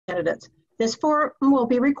candidates. This forum will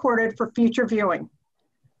be recorded for future viewing.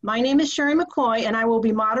 My name is Sherry McCoy, and I will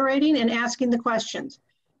be moderating and asking the questions.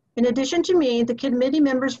 In addition to me, the committee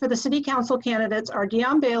members for the City Council candidates are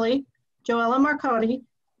Dion Bailey, Joella Marcotti,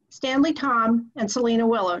 Stanley Tom, and Selena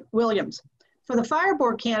Williams. For the Fire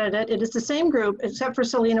Board candidate, it is the same group except for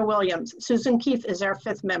Selena Williams. Susan Keefe is our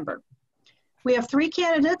 5th member. We have 3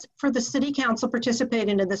 candidates for the City Council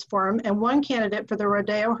participating in this forum and 1 candidate for the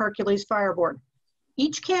Rodeo Hercules Fire Board.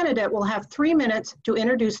 Each candidate will have 3 minutes to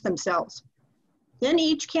introduce themselves. Then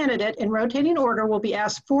each candidate, in rotating order, will be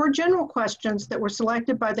asked 4 general questions that were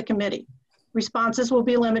selected by the committee. Responses will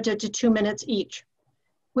be limited to 2 minutes each.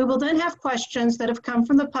 We will then have questions that have come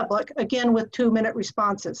from the public, again with 2-minute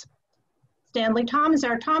responses. Stanley Tom is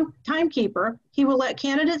our timekeeper. He will let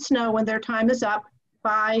candidates know when their time is up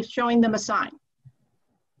by showing them a sign.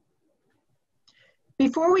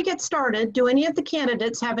 Before we get started, do any of the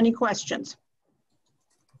candidates have any questions?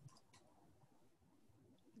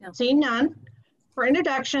 No. Seeing none. For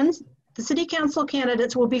introductions, the City Council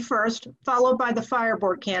candidates will be first, followed by the Fire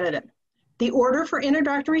Board candidate. The order for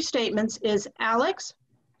introductory statements is Alex,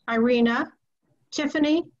 Irina,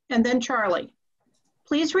 Tiffany, and then Charlie.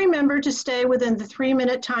 Please remember to stay within the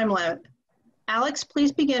 3-minute time limit. Alex,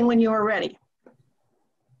 please begin when you are ready.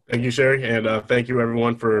 Thank you, Sherry, and thank you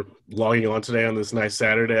everyone for logging on today on this nice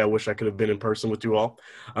Saturday. I wish I could have been in person with you all.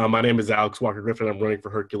 My name is Alex Walker Griffin. I'm running for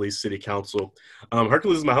Hercules City Council.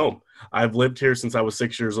 Hercules is my home. I've lived here since I was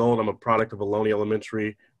 6 years old. I'm a product of Ohlone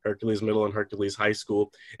Elementary, Hercules Middle, and Hercules High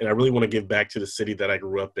School, and I really want to give back to the city that I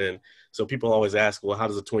grew up in. So people always ask, well, how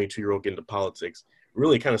does a 22-year-old get into politics?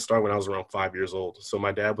 Really kind of started when I was around 5 years old. So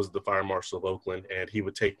my dad was the fire marshal of Oakland, and he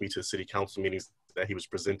would take me to city council meetings that he was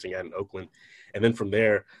presenting at in Oakland. And then from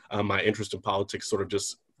there, my interest in politics sort of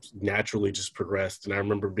just naturally just progressed. And I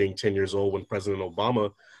remember being 10 years old when President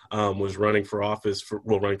Obama was running for office,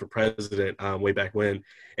 running for president way back when.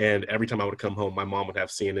 And every time I would come home, my mom would have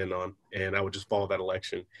CNN on, and I would just follow that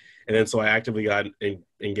election. And then so I actively got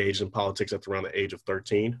engaged in politics at around the age of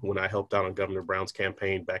 13 when I helped out on Governor Brown's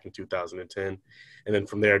campaign back in 2010. And then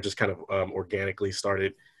from there, I just kind of organically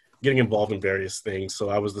started getting involved in various things. So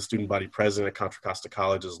I was the student body president at Contra Costa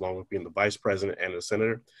College, as long as being the vice president and the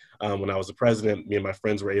senator. When I was the president, me and my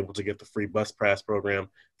friends were able to get the free bus pass program,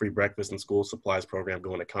 free breakfast and school supplies program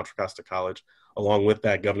going at Contra Costa College. Along with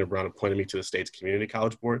that, Governor Brown appointed me to the state's Community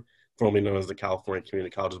College Board, formerly known as the California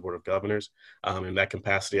Community Colleges Board of Governors. In that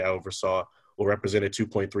capacity, I oversaw or represented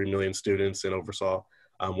 2.3 million students and oversaw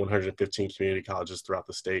 115 community colleges throughout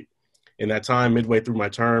the state. In that time, midway through my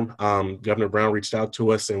term, Governor Brown reached out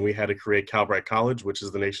to us and we had to create Calbright College, which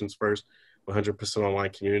is the nation's first 100%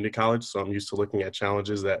 online community college. So I'm used to looking at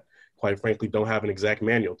challenges that, quite frankly, don't have an exact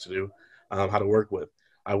manual to do, how to work with.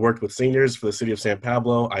 I worked with seniors for the city of San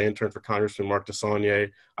Pablo. I interned for Congressman Mark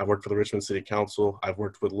DeSaulnier. I've worked for the Richmond City Council. I've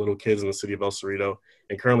worked with little kids in the city of El Cerrito.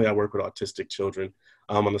 And currently I work with autistic children.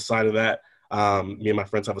 On the side of that, me and my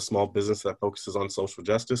friends have a small business that focuses on social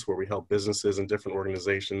justice, where we help businesses and different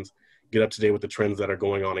organizations get up to date with the trends that are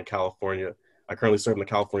going on in California. I currently serve in the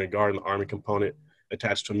California Guard and the Army component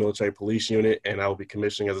attached to a military police unit, and I will be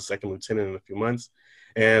commissioning as a 2nd lieutenant in a few months.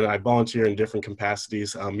 And I volunteer in different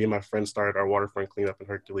capacities. Me and my friends started our waterfront cleanup in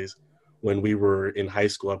Hercules when we were in high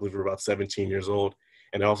school. I believe we were about 17 years old.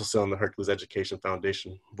 And I also sit on the Hercules Education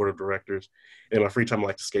Foundation Board of Directors. And in my free time, I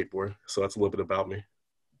like to skateboard. So that's a little bit about me.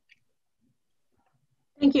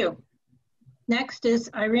 Thank you. Next is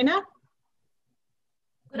Irina.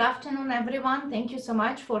 Good afternoon, everyone. Thank you so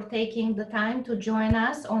much for taking the time to join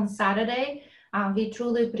us on Saturday. We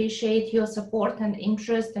truly appreciate your support and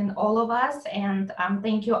interest in all of us. And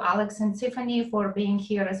thank you, Alex and Tiffany, for being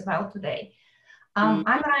here as well today. I'm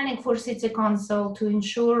running for City Council to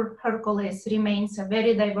ensure Hercules remains a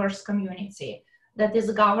very diverse community that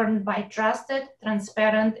is governed by trusted,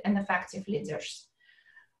 transparent, and effective leaders.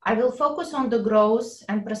 I will focus on the growth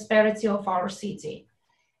and prosperity of our city.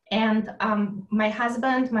 And my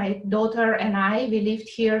husband, my daughter, and I, we lived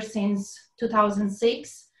here since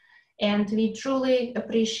 2006, and we truly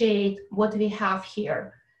appreciate what we have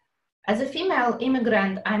here. As a female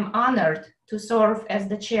immigrant, I'm honored to serve as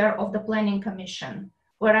the chair of the Planning Commission,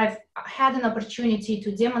 where I've had an opportunity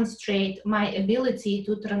to demonstrate my ability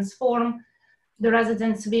to transform the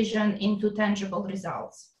residents' vision into tangible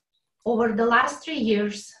results. Over the last 3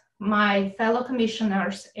 years, my fellow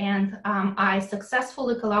commissioners and I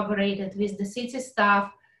successfully collaborated with the city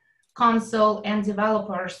staff, council, and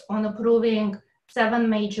developers on approving 7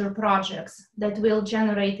 major projects that will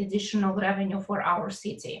generate additional revenue for our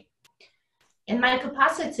city. In my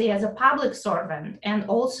capacity as a public servant and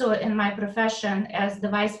also in my profession as the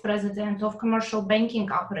Vice President of Commercial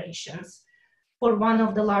Banking Operations, for one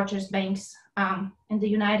of the largest banks in the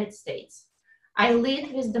United States. I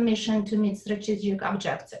lead with the mission to meet strategic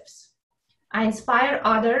objectives. I inspire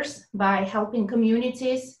others by helping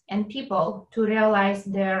communities and people to realize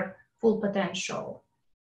their full potential.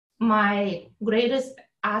 My greatest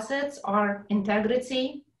assets are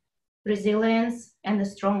integrity, resilience, and a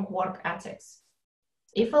strong work ethics.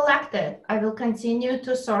 If elected, I will continue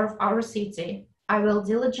to serve our city. I will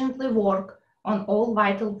diligently work on all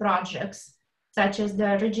vital projects, such as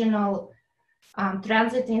the regional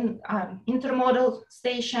transit intermodal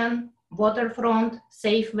station, waterfront,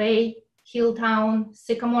 Safeway, Hilltown,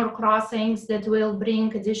 Sycamore crossings that will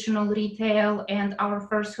bring additional retail and our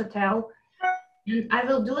first hotel. And I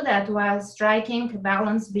will do that while striking a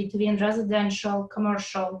balance between residential,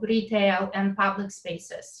 commercial, retail, and public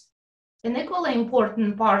spaces. An equally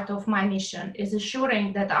important part of my mission is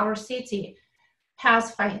assuring that our city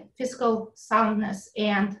has fiscal soundness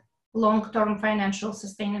and long-term financial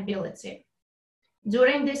sustainability.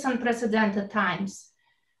 During these unprecedented times,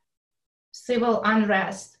 civil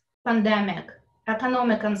unrest, pandemic,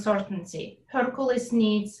 economic uncertainty, Hercules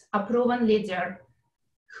needs a proven leader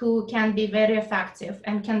who can be very effective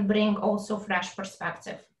and can bring also fresh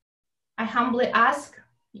perspective. I humbly ask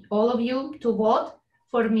all of you to vote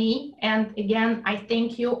for me. And again, I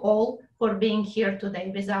thank you all for being here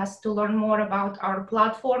today with us to learn more about our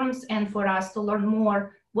platforms and for us to learn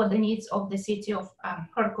more what the needs of the city of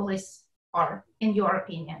Hercules are, in your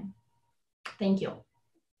opinion. Thank you.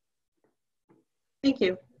 Thank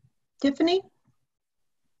you. Tiffany?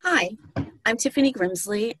 Hi, I'm Tiffany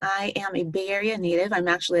Grimsley. I am a Bay Area native. I'm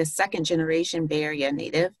actually a second-generation Bay Area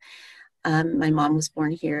native. My mom was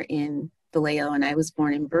born here in Vallejo, and I was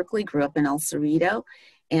born in Berkeley, grew up in El Cerrito,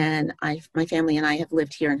 and my family and I have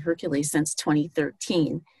lived here in Hercules since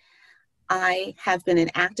 2013. I have been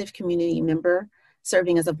an active community member,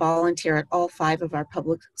 serving as a volunteer at all 5 of our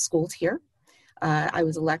public schools here. I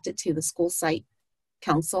was elected to the school site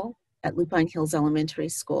council at Lupine Hills Elementary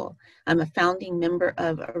School. I'm a founding member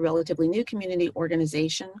of a relatively new community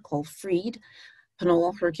organization called FREED,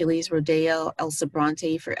 Pinole, Hercules, Rodeo, El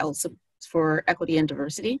Sobrante for Equity and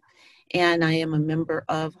Diversity. And I am a member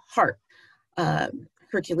of HEART,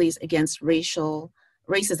 Hercules Against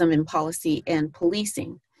Racism in Policy and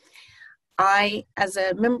Policing. As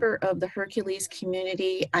a member of the Hercules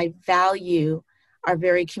community, I value our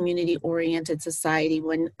very community-oriented society.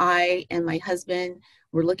 When I and my husband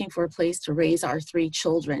were looking for a place to raise our 3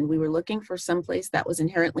 children, we were looking for some place that was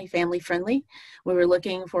inherently family-friendly. We were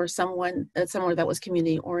looking for somewhere that was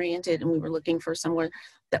community-oriented, and we were looking for somewhere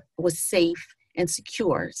that was safe and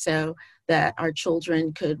secure so that our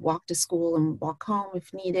children could walk to school and walk home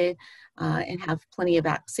if needed, and have plenty of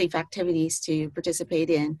safe activities to participate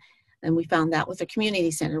in. And we found that with a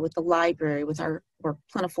community center, with the library, with our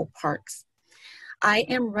plentiful parks. I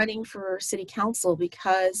am running for city council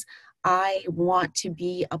because I want to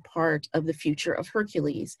be a part of the future of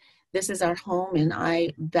Hercules. This is our home, and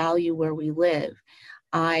I value where we live.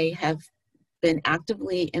 I have been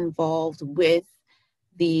actively involved with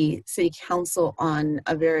the city council on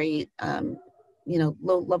a very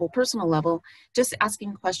low-level personal level, just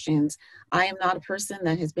asking questions. I am not a person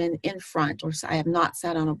that has been in front, or I have not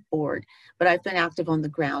sat on a board, but I've been active on the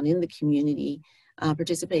ground in the community,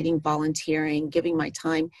 participating, volunteering, giving my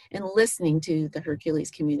time, and listening to the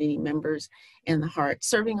Hercules community members and the HEART.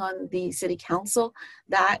 Serving on the city council,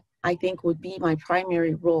 that I think would be my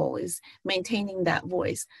primary role, is maintaining that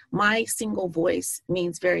voice. My single voice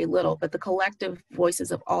means very little, but the collective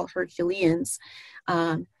voices of all Herculeans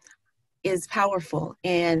is powerful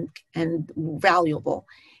and valuable.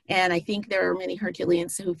 And I think there are many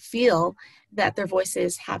Herculeans who feel that their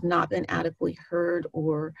voices have not been adequately heard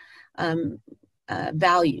or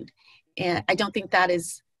valued. And I don't think that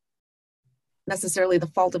is necessarily the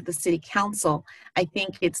fault of the city council. I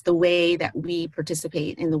think it's the way that we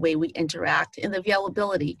participate and the way we interact and the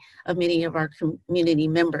availability of many of our community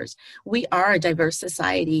members. We are a diverse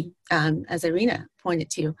society, as Irina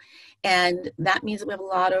pointed to, and that means that we have a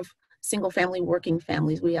lot of single family working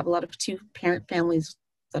families. We have a lot of 2-parent families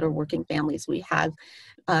that are working families. We have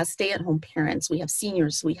stay-at-home parents. We have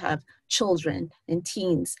seniors. We have children and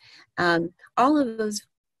teens. All of those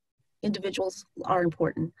individuals are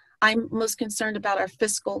important. I'm most concerned about our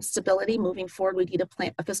fiscal stability moving forward. We need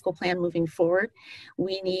a fiscal plan moving forward.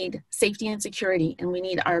 We need safety and security, and we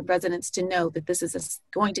need our residents to know that this is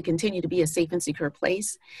going to continue to be a safe and secure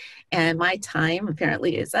place. And my time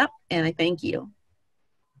apparently is up, and I thank you.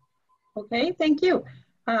 Okay, thank you.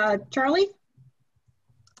 Charlie?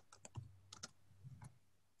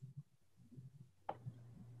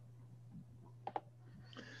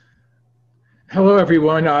 Hello,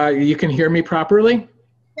 everyone. You can hear me properly?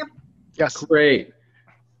 Yep. Yes. Great.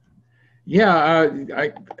 Yeah,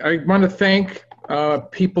 I want to thank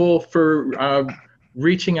people for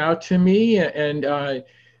reaching out to me and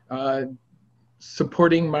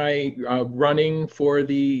supporting my running for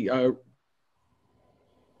the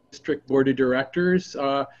district board of directors.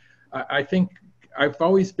 I think I've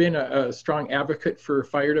always been a strong advocate for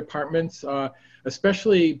fire departments,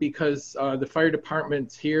 especially because the fire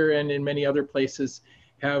departments here and in many other places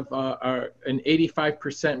have an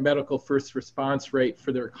 85% medical first response rate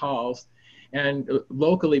for their calls. And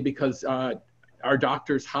locally, because our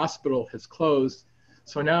doctor's hospital has closed,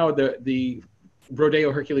 so now the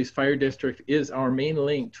Rodeo Hercules Fire District is our main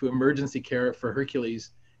link to emergency care for Hercules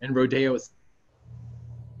and Rodeo.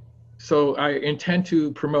 So I intend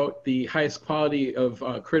to promote the highest quality of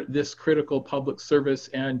this critical public service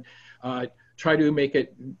and try to make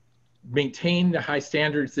it maintain the high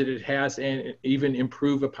standards that it has and even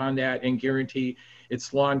improve upon that and guarantee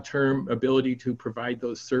its long-term ability to provide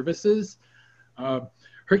those services.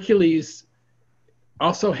 Hercules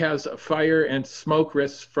also has fire and smoke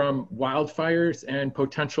risks from wildfires and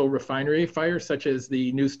potential refinery fires, such as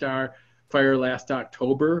the New Star fire last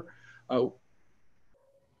October.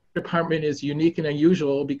 Department is unique and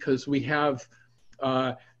unusual because we have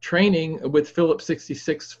training with Phillips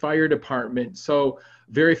 66 Fire Department. So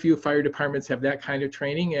very few fire departments have that kind of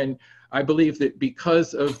training. And I believe that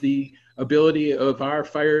because of the ability of our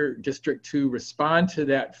fire district to respond to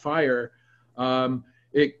that fire,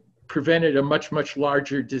 it prevented a much, much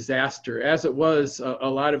larger disaster. As it was, a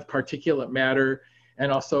lot of particulate matter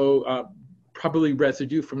and also probably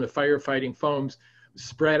residue from the firefighting foams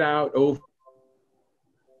spread out over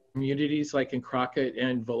communities like in Crockett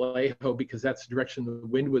and Vallejo, because that's the direction the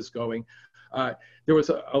wind was going. There was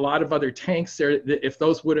a lot of other tanks there that if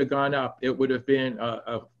those would have gone up, it would have been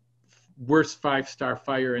a worse 5-star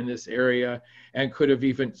fire in this area and could have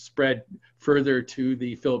even spread further to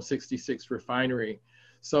the Phillips 66 refinery.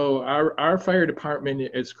 So our fire department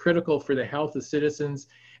is critical for the health of citizens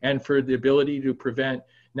and for the ability to prevent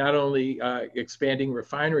not only expanding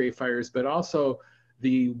refinery fires, but also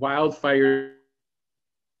the wildfire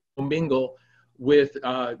mingle with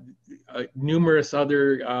numerous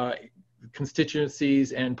other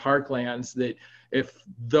constituencies and parklands that if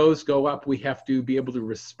those go up, we have to be able to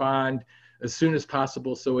respond as soon as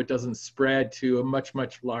possible so it doesn't spread to a much,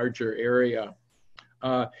 much larger area.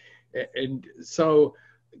 And so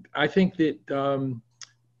I think that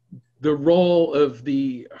the role of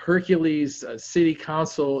the Hercules City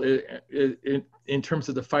Council in terms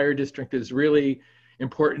of the fire district is really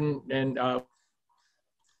important and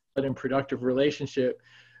productive relationship,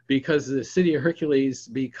 because the city of Hercules,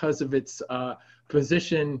 because of its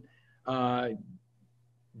position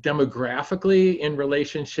demographically in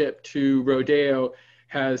relationship to Rodeo,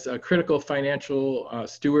 has a critical financial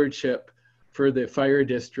stewardship for the fire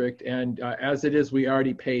district. And as it is, we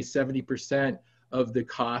already pay 70% of the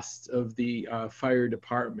costs of the fire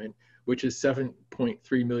department, which is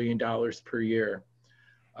 $7.3 million per year.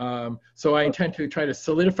 So I intend to try to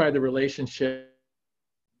solidify the relationship.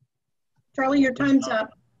 Charlie, your time's up.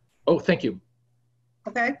 Oh, thank you.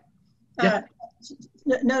 Okay. Yeah.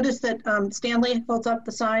 Notice that Stanley holds up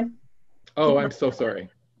the sign. Oh, I'm so sorry.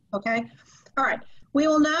 Okay. All right. We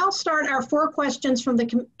will now start our 4 questions from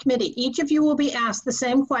the committee. Each of you will be asked the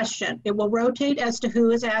same question. It will rotate as to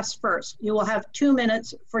who is asked first. You will have 2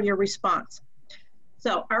 minutes for your response.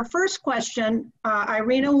 So our first question,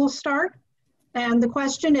 Irina will start. And the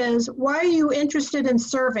question is, why are you interested in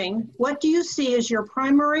serving? What do you see as your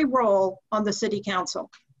primary role on the City Council?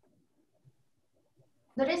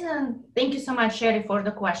 Thank you so much, Sherry, for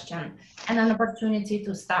the question and an opportunity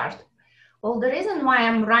to start. Well, the reason why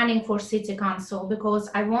I'm running for City Council, because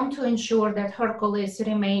I want to ensure that Hercules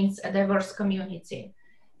remains a diverse community.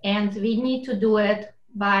 And we need to do it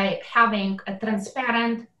by having a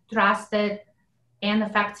transparent, trusted, and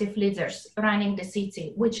effective leaders running the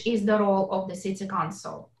city, which is the role of the City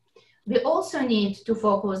Council. We also need to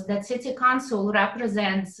focus that City Council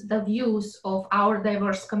represents the views of our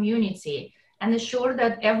diverse community and ensure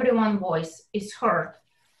that everyone's voice is heard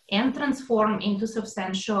and transformed into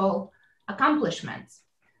substantial accomplishments.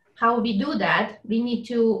 How we do that, we need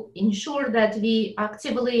to ensure that we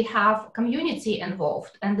actively have community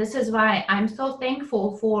involved. And this is why I'm so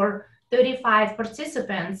thankful for 35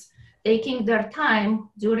 participants taking their time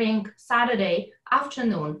during Saturday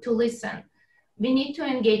afternoon to listen. We need to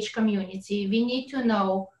engage community. We need to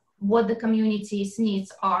know what the community's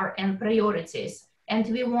needs are and priorities. And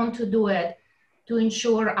we want to do it to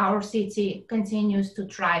ensure our city continues to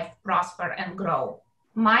thrive, prosper, and grow.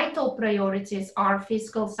 My top priorities are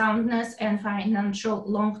fiscal soundness and financial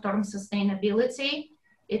long-term sustainability.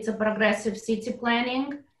 It's a progressive city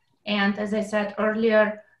planning, and as I said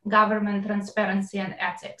earlier, government transparency and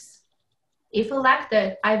ethics. If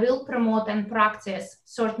elected, I will promote and practice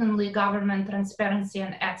certainly government transparency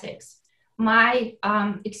and ethics. My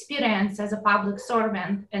experience as a public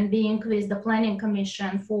servant and being with the Planning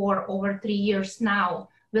Commission for over 3 years now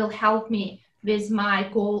will help me with my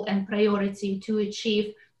goal and priority to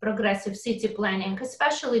achieve progressive city planning,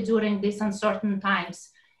 especially during these uncertain times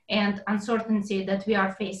and uncertainty that we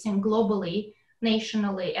are facing globally,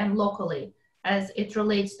 nationally, and locally as it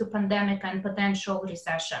relates to pandemic and potential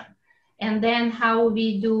recession. And then how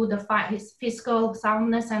we do the fiscal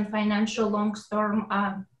soundness and financial long-term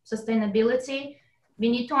sustainability. We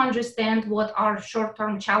need to understand what our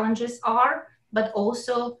short-term challenges are, but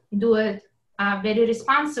also do it very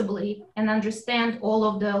responsibly and understand all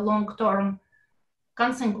of the long-term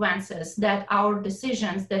consequences that our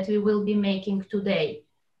decisions that we will be making today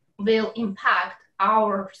will impact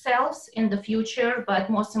ourselves in the future, but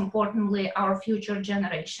most importantly, our future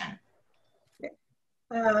generation.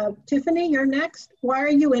 Tiffany, you're next. Why are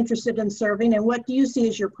you interested in serving, and what do you see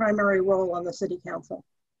as your primary role on the City Council?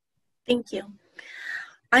 Thank you.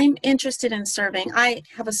 I'm interested in serving. I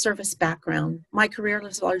have a service background. My career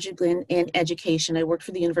has largely been in education. I worked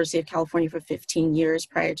for the University of California for 15 years.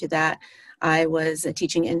 Prior to that, I was a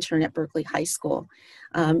teaching intern at Berkeley High School.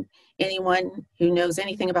 Anyone who knows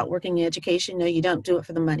anything about working in education, no, you don't do it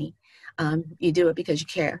for the money. You do it because you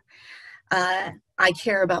care. I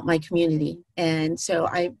care about my community. And so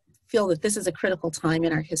I feel that this is a critical time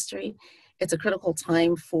in our history. It's a critical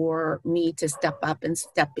time for me to step up and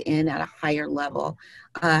step in at a higher level.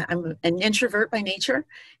 I'm an introvert by nature,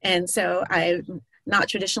 and so I've not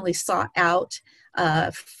traditionally sought out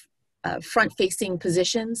front-facing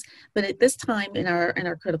positions. But at this time in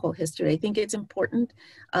our critical history, I think it's important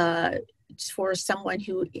for someone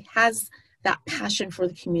who has that passion for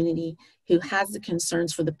the community, who has the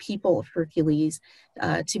concerns for the people of Hercules,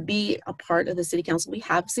 to be a part of the City Council. We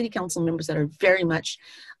have City Council members that are very much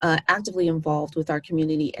actively involved with our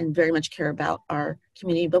community and very much care about our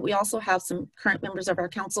community, but we also have some current members of our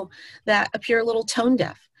council that appear a little tone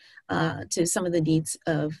deaf to some of the needs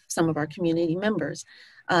of some of our community members.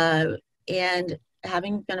 And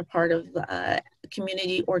having been a part of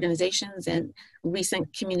community organizations and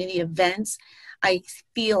recent community events, I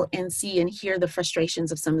feel and see and hear the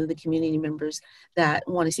frustrations of some of the community members that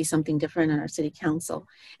want to see something different in our City Council.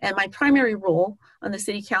 And my primary role on the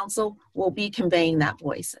City Council will be conveying that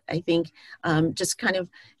voice. I think just kind of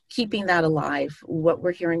keeping that alive, what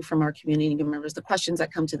we're hearing from our community members, the questions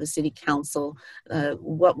that come to the City Council,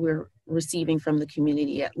 what we're receiving from the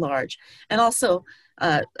community at large. And also,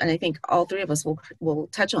 and I think all three of us will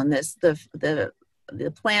touch on this, the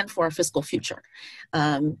plan for our fiscal future.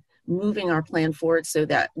 Moving our plan forward so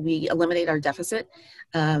that we eliminate our deficit,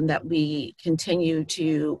 that we continue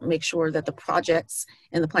to make sure that the projects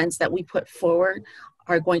and the plans that we put forward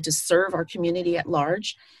are going to serve our community at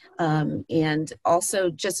large, and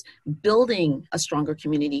also just building a stronger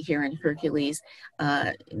community here in Hercules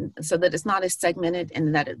so that it's not as segmented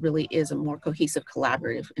and that it really is a more cohesive,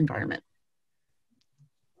 collaborative environment.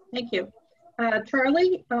 Thank you.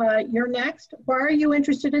 Charlie, you're next. Why are you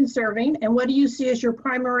interested in serving, and what do you see as your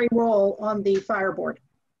primary role on the fire board?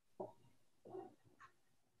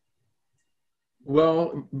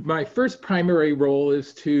 Well, my first primary role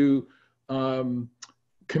is to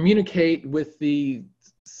communicate with the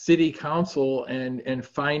City Council and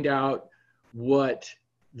find out what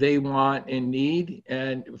they want and need,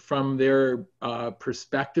 and from their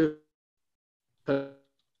perspective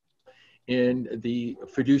in the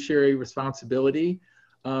fiduciary responsibility.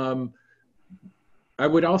 I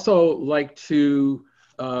would also like to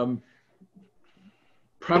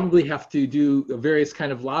probably have to do various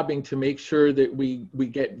kind of lobbying to make sure that we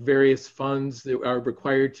get various funds that are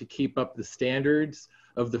required to keep up the standards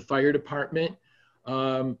of the fire department.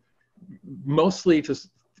 Mostly to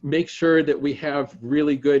make sure that we have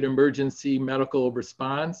really good emergency medical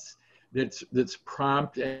response that's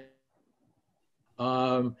prompt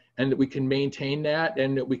and that we can maintain that,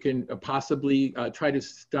 and that we can possibly try to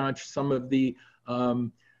staunch some of the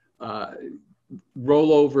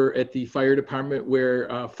rollover at the fire department where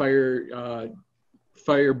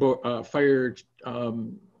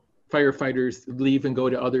firefighters leave and go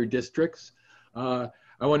to other districts. I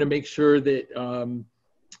want to make sure that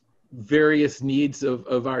various needs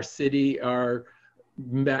of our city are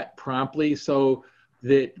met promptly, so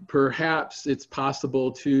that perhaps it's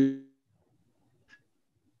possible to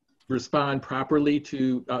respond properly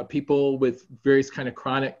to people with various kind of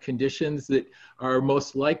chronic conditions that are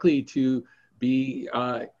most likely to be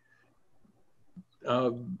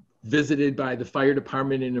visited by the fire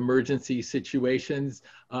department in emergency situations.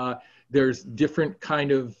 There's different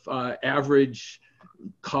kind of average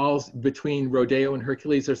calls between Rodeo and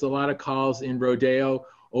Hercules. There's a lot of calls in Rodeo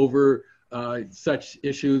over such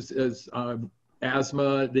issues as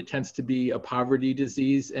asthma that tends to be a poverty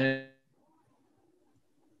disease, and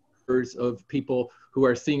of people who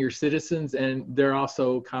are senior citizens, and they're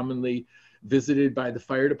also commonly visited by the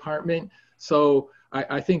fire department. So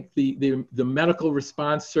I think the medical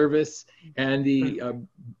response service and the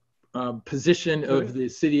position of the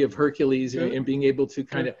city of Hercules in being able to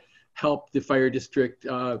kind of help the fire district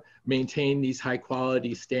maintain these high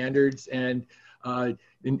quality standards. And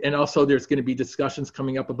also there's going to be discussions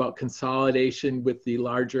coming up about consolidation with the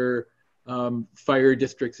larger fire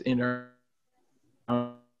districts in our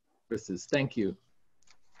services. Thank you.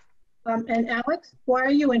 And Alex, why are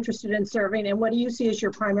you interested in serving, and what do you see as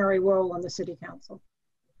your primary role on the City Council?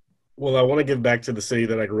 Well, I want to give back to the city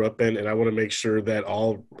that I grew up in, and I want to make sure that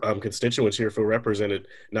all constituents here feel represented,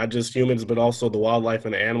 not just humans, but also the wildlife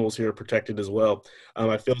and the animals here are protected as well.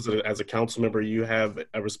 I feel as a council member, you have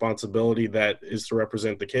a responsibility that is to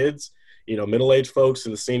represent the kids, you know, middle-aged folks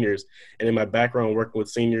and the seniors. And in my background, working with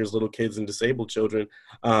seniors, little kids, and disabled children,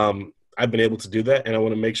 I've been able to do that, and I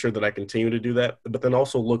want to make sure that I continue to do that, but then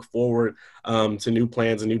also look forward to new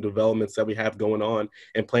plans and new developments that we have going on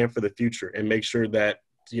and plan for the future, and make sure that,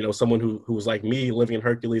 you know, someone who was like me living in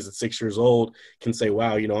Hercules at 6 years old can say,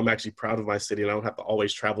 wow, you know, I'm actually proud of my city and I don't have to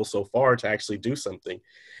always travel so far to actually do something.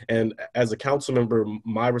 And as a council member,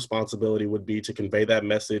 my responsibility would be to convey that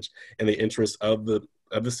message in the interest of the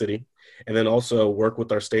city, and then also work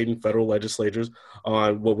with our state and federal legislators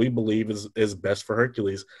on what we believe is best for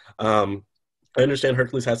Hercules. I understand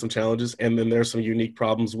Hercules has some challenges, and then there's some unique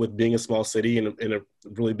problems with being a small city in a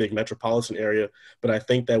really big metropolitan area. But I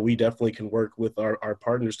think that we definitely can work with our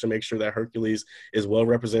partners to make sure that Hercules is well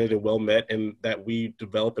represented and well met, and that we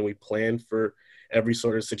develop and we plan for every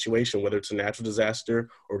sort of situation, whether it's a natural disaster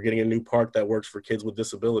or getting a new park that works for kids with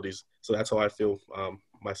disabilities. So that's how I feel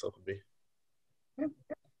myself would be.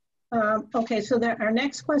 Okay, so our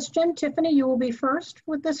next question, Tiffany, you will be first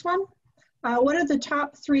with this one. What are the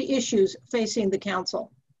top 3 issues facing the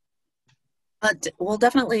council? Well,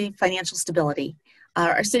 definitely financial stability.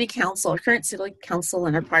 Our city council, our current city council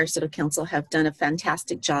and our prior city council have done a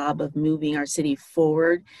fantastic job of moving our city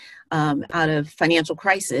forward out of financial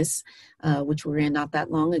crisis, which we were in not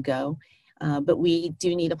that long ago. But we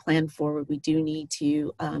do need a plan forward. We do need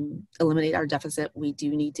to eliminate our deficit. We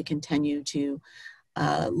do need to continue to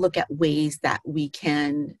look at ways that we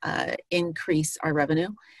can increase our revenue.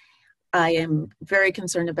 I am very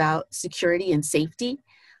concerned about security and safety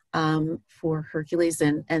for Hercules,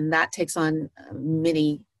 and that takes on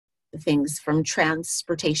many things, from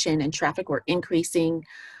transportation and traffic. We're increasing.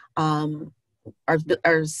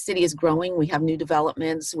 Our city is growing. We have new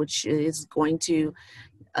developments, which is going to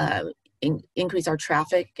increase our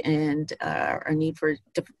traffic and our need for,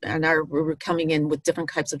 we're coming in with different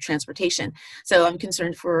types of transportation. So I'm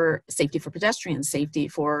concerned for safety for pedestrians, safety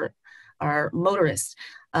for our motorists.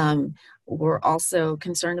 We're also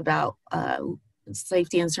concerned about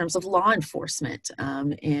safety in terms of law enforcement,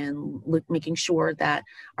 and making sure that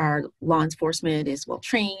our law enforcement is well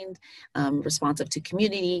trained, responsive to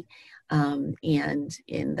community, and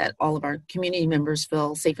in that all of our community members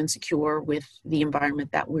feel safe and secure with the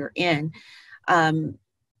environment that we're in.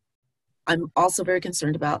 I'm also very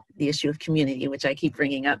concerned about the issue of community, which I keep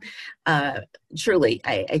bringing up. Truly,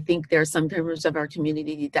 I think there are some members of our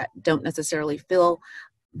community that don't necessarily feel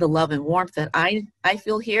the love and warmth that I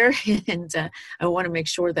feel here, and I want to make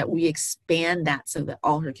sure that we expand that so that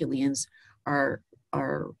all Herculeans are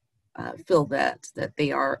feel that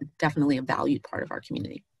they are definitely a valued part of our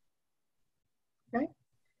community. Okay,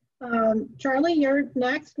 Charlie, you're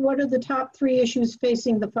next. What are the top 3 issues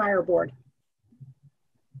facing the fire board?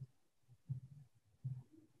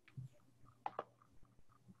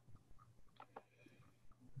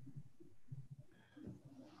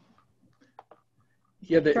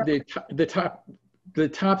 Yeah, the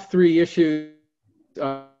top 3 issues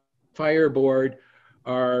fire board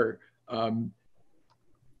are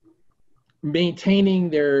maintaining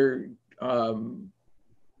their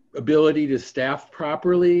ability to staff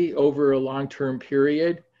properly over a long-term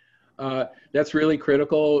period. That's really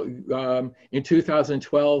critical. In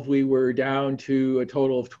 2012, we were down to a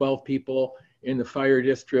total of 12 people in the fire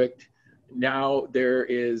district. Now there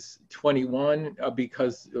is 21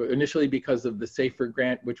 initially because of the SAFER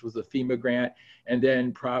grant, which was a FEMA grant, and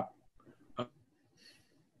then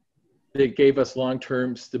that gave us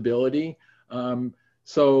long-term stability.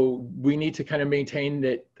 So we need to kind of maintain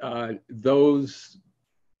that those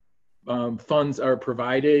funds are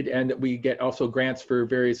provided, and that we get also grants for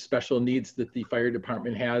various special needs that the fire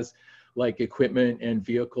department has, like equipment and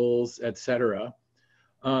vehicles, etc.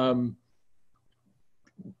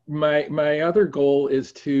 My other goal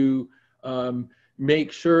is to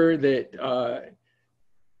make sure that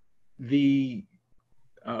these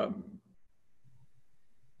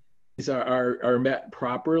are met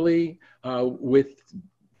properly with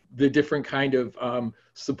the different kind of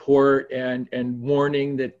support and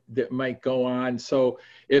warning that might go on. So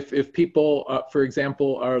if people, for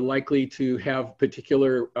example, are likely to have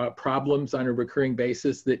particular problems on a recurring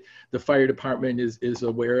basis, that the fire department is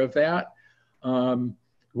aware of that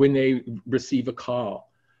when they receive a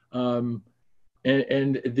call. And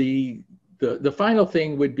the final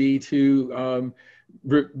thing would be to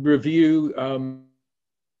review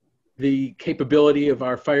the capability of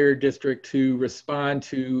our fire district to respond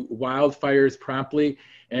to wildfires promptly,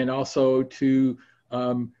 and also to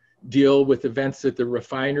deal with events at the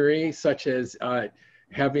refinery, such as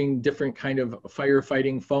having different kind of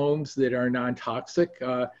firefighting foams that are non-toxic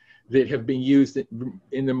that have been used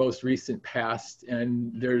in the most recent past.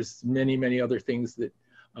 And there's many, many other things that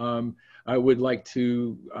I would like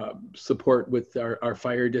to support with our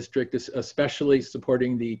fire district, especially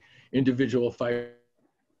supporting the individual fire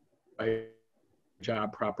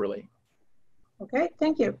job properly. Okay,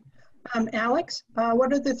 thank you. Alex,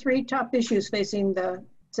 what are the 3 top issues facing the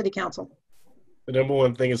City Council? The number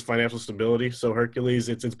one thing is financial stability. So Hercules,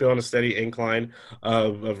 it's been on a steady incline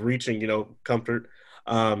of reaching, comfort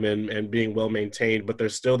and being well maintained, but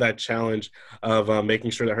there's still that challenge of making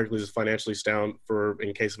sure that Hercules is financially sound for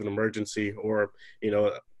in case of an emergency or,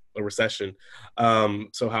 a recession.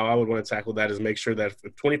 So how I would want to tackle that is make sure that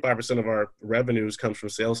if 25% of our revenues comes from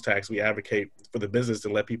sales tax, we advocate for the business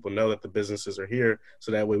and let people know that the businesses are here,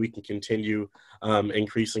 so that way we can continue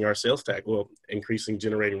increasing our sales tax, increasing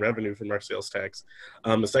generating revenue from our sales tax.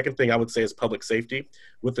 The second thing I would say is public safety.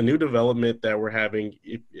 With the new development that we're having,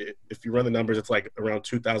 if you run the numbers, it's like around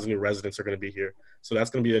 2,000 new residents are going to be here. So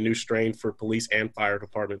that's going to be a new strain for police and fire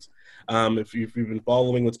departments. If you've been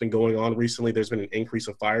following what's been going on recently, there's been an increase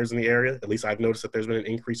of fires in the area. At least I've noticed that there's been an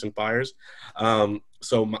increase in fires. I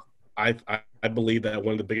believe that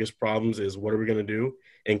one of the biggest problems is, what are we going to do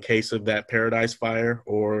in case of that Paradise fire,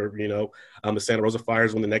 or the Santa Rosa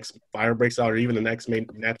fires, when the next fire breaks out, or even the next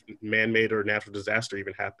man-made or natural disaster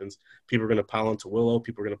even happens? People are going to pile into Willow.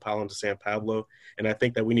 People are going to pile into San Pablo. And I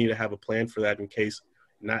think that we need to have a plan for that, in case,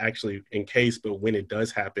 not actually in case, but when it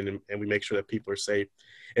does happen, and we make sure that people are safe.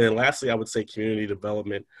 And then lastly, I would say community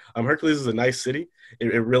development. Hercules is a nice city.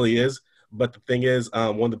 It really is. But the thing is,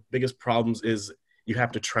 one of the biggest problems is you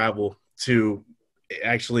have to travel to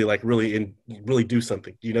actually really do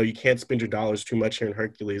something. You can't spend your dollars too much here in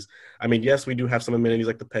Hercules. I mean, yes, we do have some amenities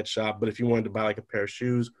like the pet shop, but if you wanted to buy like a pair of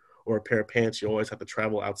shoes or a pair of pants, you always have to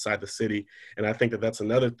travel outside the city. And I think that that's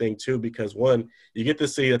another thing too, because one, you get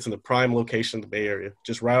this city that's in the prime location of the Bay Area,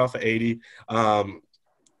 just right off of 80, and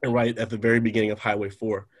right at the very beginning of Highway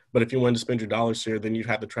 4. But if you wanted to spend your dollars here, then you'd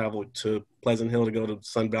have to travel to Pleasant Hill to go to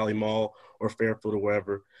Sun Valley Mall or Fairfield or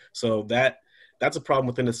wherever. So that's a problem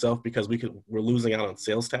within itself, because we're losing out on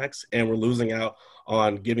sales tax, and we're losing out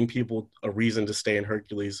on giving people a reason to stay in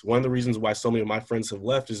Hercules. One of the reasons why so many of my friends have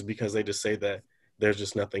left is because they just say that there's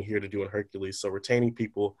just nothing here to do in Hercules. So retaining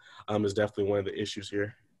people is definitely one of the issues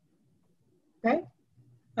here. Okay.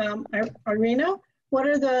 Irina, what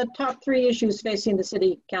are the top 3 issues facing the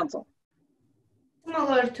City Council?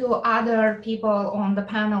 Similar to other people on the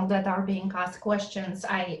panel that are being asked questions,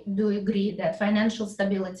 I do agree that financial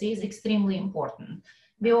stability is extremely important.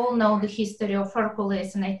 We all know the history of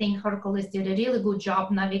Hercules, and I think Hercules did a really good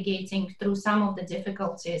job navigating through some of the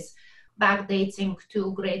difficulties backdating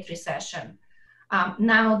to Great Recession.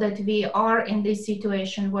 Now that we are in this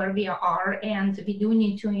situation where we are, and we do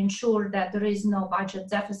need to ensure that there is no budget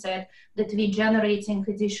deficit, that we're generating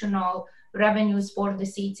additional revenues for the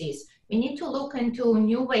cities, we need to look into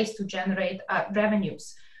new ways to generate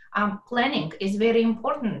revenues. Planning is very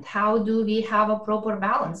important. How do we have a proper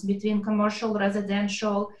balance between commercial,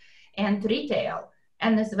 residential, and retail,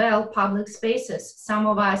 and as well public spaces? Some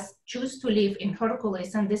of us choose to live in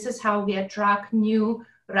Hercules, and this is how we attract new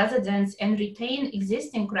residents and retain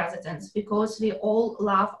existing residents, because we all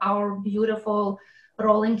love our beautiful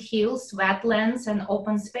rolling hills, wetlands, and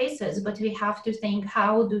open spaces. But we have to think,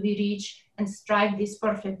 how do we reach and strike this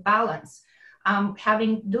perfect balance?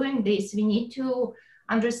 Doing this, we need to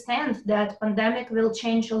understand that pandemic will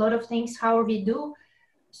change a lot of things, how we do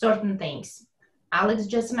certain things. Alex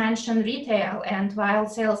just mentioned retail, and while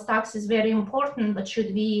sales tax is very important, but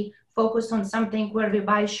should we focus on something where we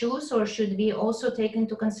buy shoes, or should we also take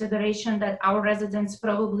into consideration that our residents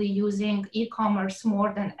probably using e-commerce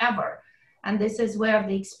more than ever? And this is where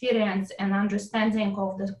the experience and understanding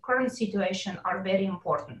of the current situation are very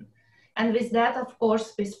important. And with that, of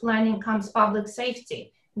course, with planning comes public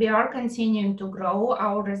safety. We are continuing to grow.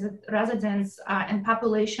 Our residents and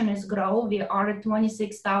population is grow. We are at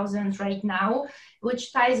 26,000 right now,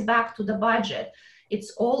 which ties back to the budget.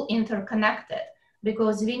 It's all interconnected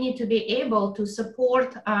because we need to be able to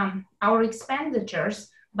support our expenditures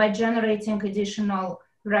by generating additional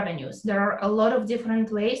revenues. There are a lot of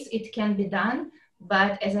different ways it can be done.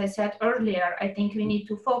 But as I said earlier, I think we need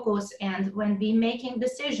to focus, and when we making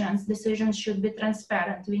decisions, decisions should be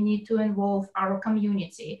transparent. We need to involve our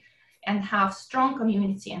community and have strong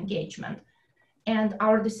community engagement. And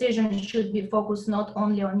our decisions should be focused not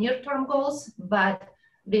only on near-term goals, but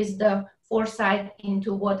with the foresight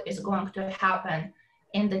into what is going to happen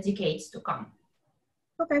in the decades to come.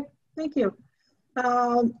 Okay, thank you.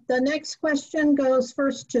 The next question goes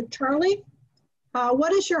first to Charlie.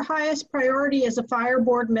 What is your highest priority as a fire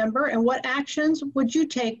board member, and what actions would you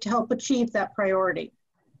take to help achieve that priority?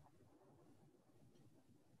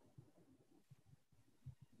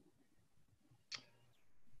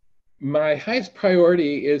 My highest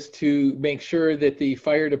priority is to make sure that the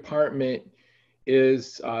fire department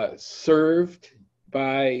is served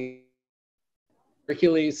by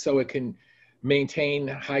Hercules so it can maintain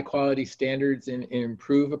high quality standards and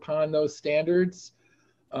improve upon those standards.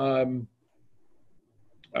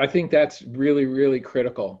 I think that's really, really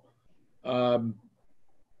critical.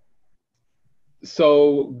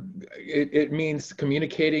 So it means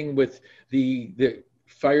communicating with the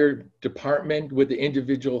fire department, with the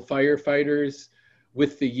individual firefighters,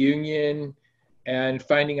 with the union, and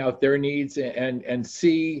finding out their needs and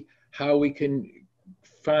see how we can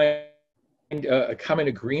find a common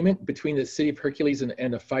agreement between the city of Hercules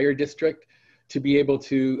and the fire district to be able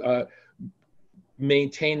to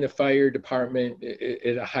maintain the fire department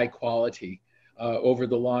at a high quality over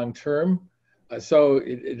the long term. So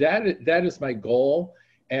that is my goal.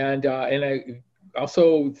 And I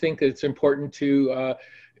also think that it's important to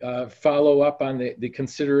follow up on the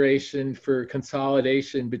consideration for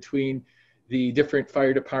consolidation between the different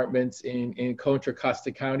fire departments in Contra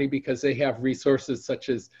Costa County, because they have resources such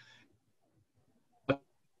as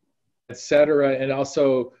et cetera, and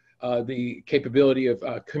also the capability of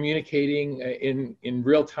communicating in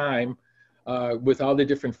real time with all the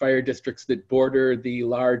different fire districts that border the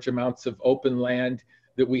large amounts of open land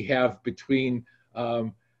that we have between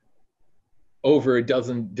over a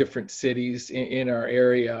dozen different cities in our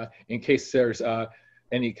area in case there's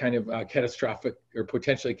any kind of catastrophic or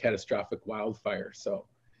potentially catastrophic wildfire. So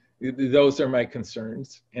those are my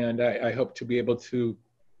concerns, and I hope to be able to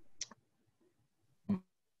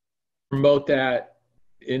promote that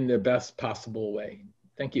in the best possible way.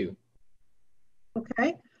 Thank you.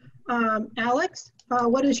 Okay. Alex,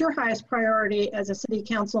 what is your highest priority as a city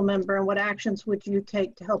council member, and what actions would you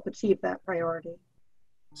take to help achieve that priority?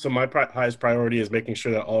 So my highest priority is making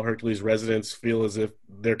sure that all Hercules residents feel as if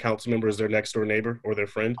their council member is their next door neighbor or their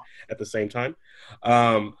friend at the same time.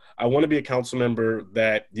 I want to be a council member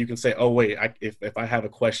that you can say, oh, wait, if I have a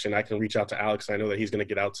question, I can reach out to Alex. I know that he's going to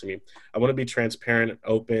get out to me. I want to be transparent,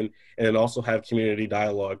 open, and then also have community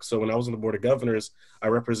dialogue. So when I was on the Board of Governors, I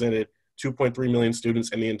represented 2.3 million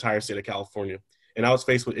students in the entire state of California. And I was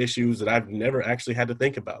faced with issues that I've never actually had to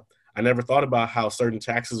think about. I never thought about how certain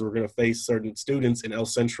taxes were going to face certain students in El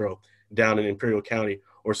Centro down in Imperial County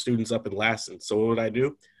or students up in Lassen. So what would I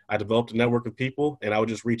do? I developed a network of people, and I would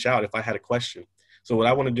just reach out if I had a question. So what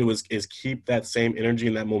I want to do is keep that same energy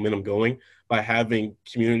and that momentum going by having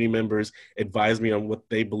community members advise me on what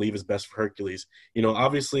they believe is best for Hercules. You know,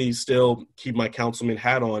 obviously still keep my councilman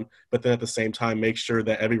hat on, but then at the same time, make sure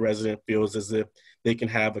that every resident feels as if they can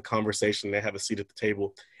have a conversation, they have a seat at the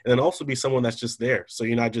table, and then also be someone that's just there. So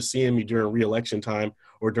you're not just seeing me during re-election time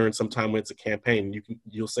or during some time when it's a campaign.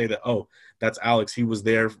 You'll say that, oh, that's Alex. He was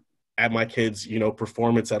there at my kid's,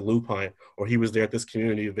 performance at Lupine, or he was there at this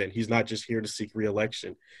community event. He's not just here to seek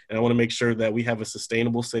re-election. And I want to make sure that we have a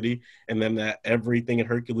sustainable city, and then that everything in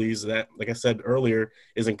Hercules that, like I said earlier,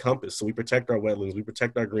 is encompassed. So we protect our wetlands, we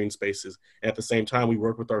protect our green spaces. And at the same time, we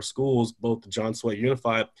work with our schools, both the John Swett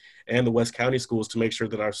Unified and the West County schools, to make sure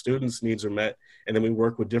that our students' needs are met. And then we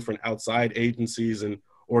work with different outside agencies and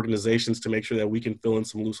organizations to make sure that we can fill in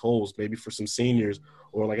some loose holes, maybe for some seniors,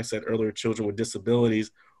 or like I said earlier, children with disabilities,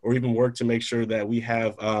 or even work to make sure that we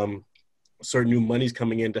have certain new monies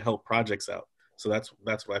coming in to help projects out. So that's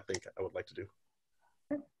what I think I would like to do.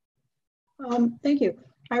 Thank you.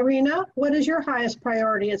 Irina, what is your highest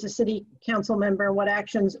priority as a city council member? What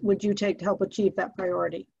actions would you take to help achieve that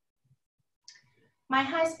priority? My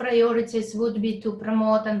highest priorities would be to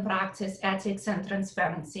promote and practice ethics and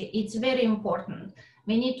transparency. It's very important.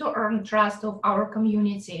 We need to earn trust of our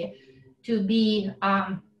community to be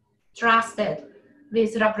trusted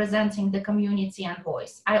with representing the community and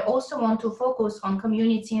voice. I also want to focus on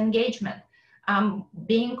community engagement.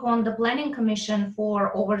 Being on the Planning Commission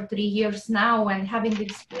for over 3 years now and having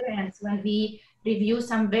experience when we review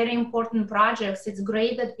some very important projects, it's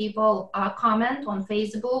great that people comment on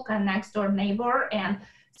Facebook and Next Door Neighbor and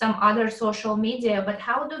some other social media, but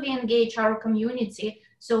how do we engage our community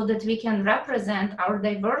so that we can represent our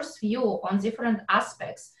diverse view on different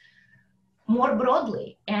aspects more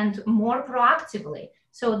broadly and more proactively?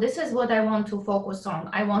 So this is what I want to focus on.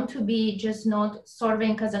 I want to be just not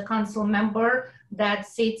serving as a council member that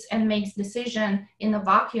sits and makes decision in a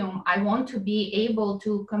vacuum. I want to be able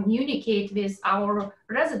to communicate with our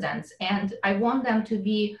residents, and I want them to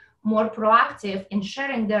be more proactive in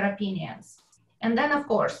sharing their opinions. And then, of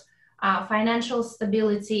course, financial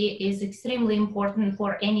stability is extremely important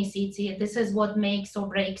for any city. This is what makes or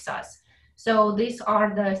breaks us. So these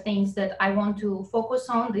are the things that I want to focus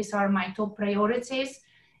on. These are my top priorities.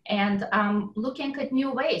 And looking at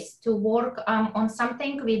new ways to work on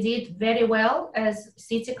something we did very well as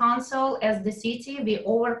city council, as the city. We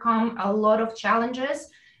overcome a lot of challenges.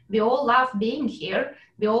 We all love being here.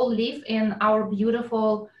 We all live in our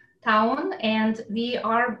beautiful town, and we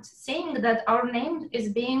are seeing that our name is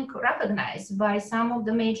being recognized by some of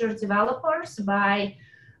the major developers, by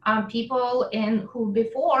people who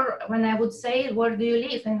before, when I would say, where do you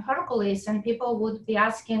live? In Hercules, and people would be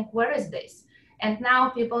asking, where is this? And now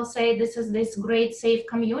people say this is this great safe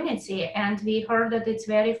community, and we heard that it's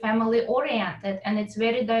very family oriented and it's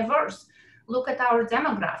very diverse. Look at our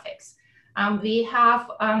demographics. We have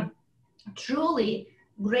truly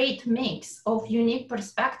great mix of unique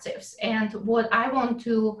perspectives, and what I want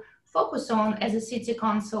to focus on as a city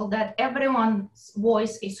council, that everyone's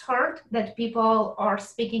voice is heard, that people are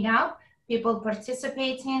speaking out, people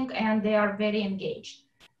participating, and they are very engaged.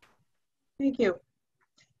 Thank you.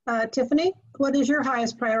 Tiffany, what is your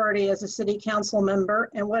highest priority as a city council member,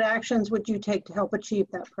 and what actions would you take to help achieve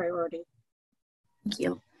that priority? Thank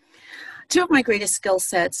you. Two of my greatest skill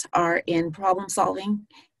sets are in problem solving,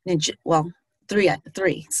 well,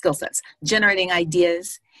 three skill sets: generating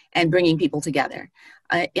ideas and bringing people together.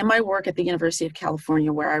 In my work at the University of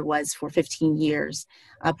California, where I was for 15 years,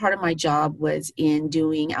 part of my job was in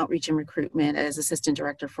doing outreach and recruitment as assistant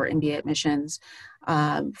director for MBA admissions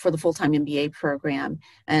for the full-time MBA program,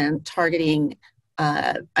 and targeting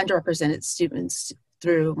underrepresented students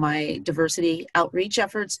through my diversity outreach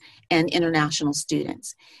efforts and international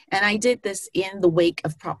students. And I did this in the wake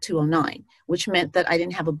of Prop 209, which meant that I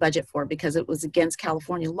didn't have a budget for it because it was against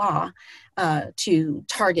California law to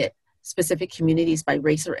target specific communities by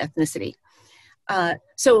race or ethnicity.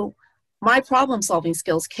 So my problem solving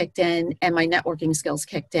skills kicked in and my networking skills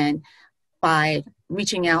kicked in by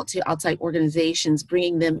reaching out to outside organizations,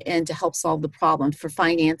 bringing them in to help solve the problem, for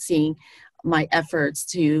financing my efforts,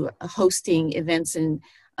 to hosting events in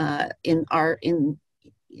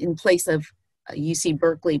place of UC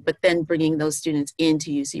Berkeley, but then bringing those students into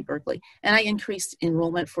UC Berkeley. And I increased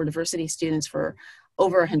enrollment for diversity students for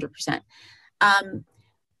over 100%.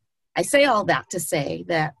 I say all that to say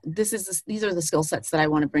that these are the skill sets that I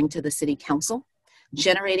want to bring to the City Council,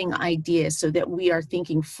 generating ideas so that we are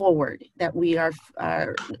thinking forward, that we are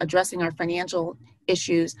addressing our financial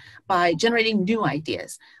issues by generating new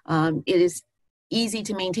ideas. It is easy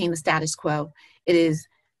to maintain the status quo. It is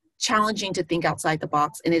challenging to think outside the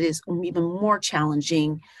box, and it is even more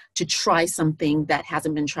challenging to try something that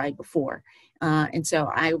hasn't been tried before. And so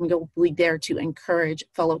I'm really there to encourage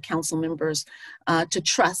fellow council members to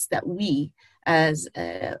trust that we as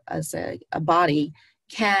a body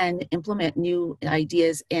can implement new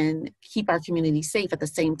ideas and keep our community safe at the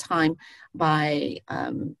same time by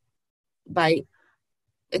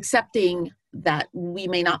accepting that we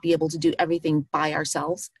may not be able to do everything by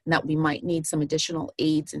ourselves, and that we might need some additional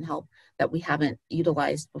aids and help that we haven't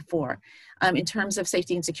utilized before. In terms of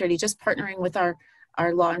safety and security, just partnering with our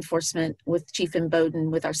law enforcement, with Chief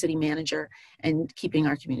Bowden, with our city manager, and keeping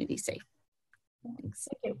our community safe. Thanks.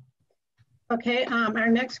 Thank you. Okay, our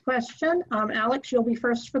next question, Alex, you'll be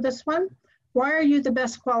first for this one. Why are you the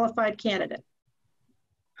best qualified candidate?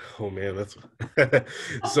 Oh man, that's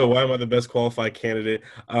so why am I the best qualified candidate?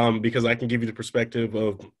 Because I can give you the perspective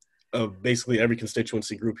of of basically every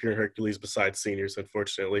constituency group here in Hercules besides seniors,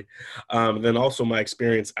 unfortunately. Then also my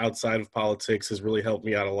experience outside of politics has really helped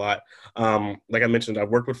me out a lot. Like I mentioned, I've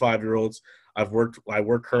worked with 5-year-olds. I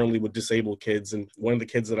work currently with disabled kids, and one of the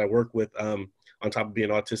kids that I work with, on top of being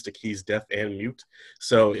autistic, he's deaf and mute.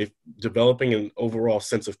 So if developing an overall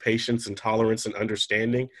sense of patience and tolerance and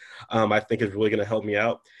understanding, I think is really going to help me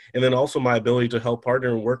out. And then also my ability to help partner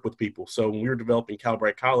and work with people. So when we were developing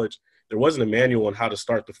Calbright College, there wasn't a manual on how to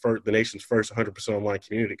start the nation's first 100% online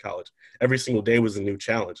community college. Every single day was a new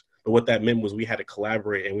challenge. But what that meant was we had to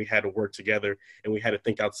collaborate and we had to work together and we had to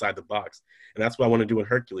think outside the box. And that's what I want to do in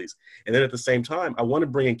Hercules. And then at the same time, I want to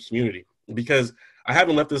bring in community, because I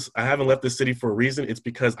haven't left this city for a reason. It's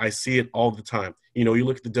because I see it all the time. You know, you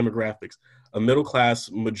look at the demographics, a middle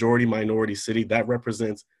class majority minority city that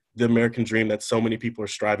represents the American dream that so many people are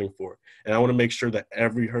striving for. And I want to make sure that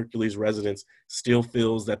every Hercules resident still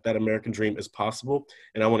feels that that American dream is possible.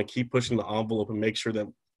 And I want to keep pushing the envelope and make sure that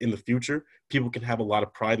in the future, people can have a lot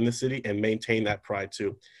of pride in the city and maintain that pride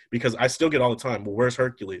too. Because I still get all the time, well, where's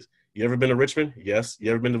Hercules? You ever been to Richmond? Yes.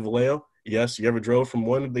 You ever been to Vallejo? Yes. You ever drove from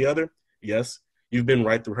one to the other? Yes. You've been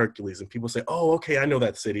right through Hercules. And people say, oh, okay, I know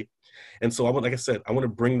that city. And so like I said, I want to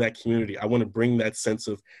bring that community. I want to bring that sense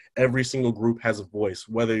of every single group has a voice,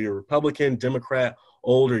 whether you're Republican, Democrat,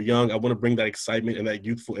 old or young. I want to bring that excitement and that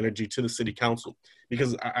youthful energy to the city council,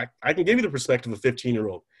 because I can give you the perspective of a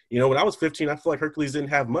 15-year-old. You know, when I was 15, I feel like Hercules didn't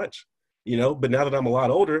have much, you know, but now that I'm a lot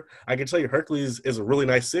older, I can tell you Hercules is a really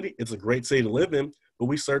nice city. It's a great city to live in, but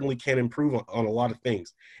we certainly can improve on a lot of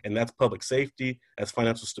things. And that's public safety, that's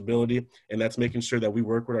financial stability, and that's making sure that we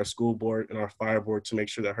work with our school board and our fire board to make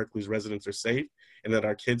sure that Hercules residents are safe and that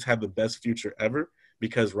our kids have the best future ever,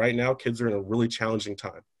 because right now kids are in a really challenging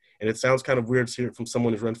time. And it sounds kind of weird to hear from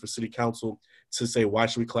someone who's run for city council to say, why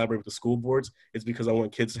should we collaborate with the school boards? It's because I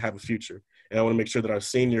want kids to have a future. And I want to make sure that our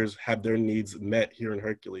seniors have their needs met here in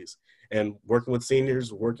Hercules. And working with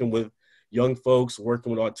seniors, working with young folks,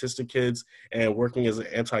 working with autistic kids, and working as an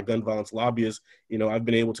anti-gun violence lobbyist, you know, I've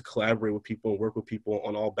been able to collaborate with people and work with people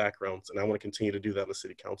on all backgrounds. And I want to continue to do that in the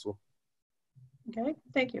city council. Okay,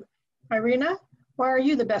 thank you. Irina, why are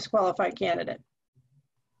you the best qualified candidate?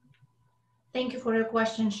 Thank you for your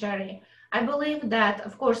question, Sherry. I believe that,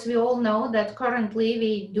 of course, we all know that currently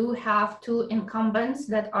we do have 2 incumbents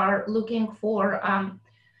that are looking for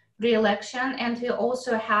re-election, and we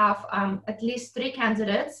also have at least 3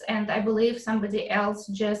 candidates, and I believe somebody else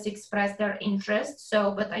just expressed their interest.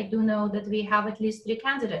 So, but I do know that we have at least 3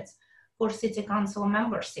 candidates for city council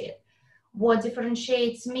member seat. What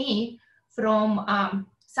differentiates me from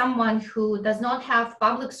someone who does not have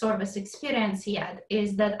public service experience yet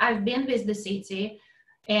is that I've been with the city,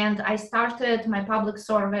 and I started my public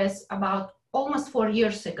service about almost 4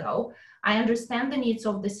 years ago. I understand the needs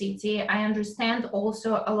of the city. I understand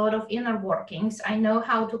also a lot of inner workings. I know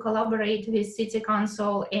how to collaborate with city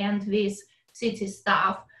council and with city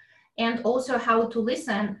staff, and also how to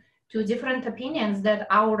listen to different opinions that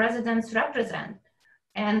our residents represent.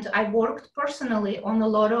 And I worked personally on a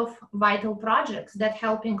lot of vital projects that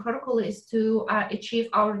helping Hercules to achieve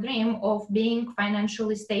our dream of being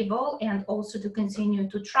financially stable and also to continue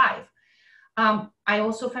to thrive. I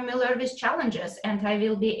also familiar with challenges, and I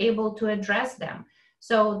will be able to address them.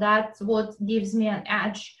 So that's what gives me an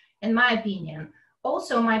edge, in my opinion.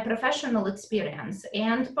 Also, my professional experience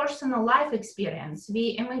and personal life experience. We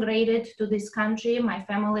immigrated to this country, my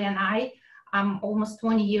family and I, almost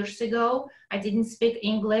 20 years ago. I didn't speak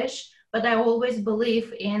English, but I always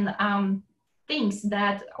believe in things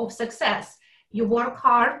that of success. You work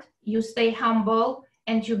hard, you stay humble,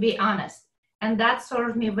 and you be honest. And that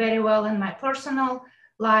served me very well in my personal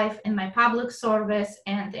life, in my public service,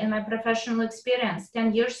 and in my professional experience.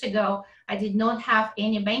 10 years ago, I did not have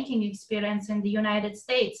any banking experience in the United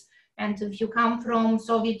States. And if you come from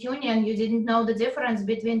Soviet Union, you didn't know the difference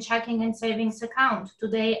between checking and savings account.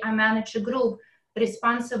 Today, I manage a group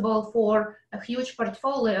responsible for a huge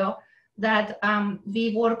portfolio that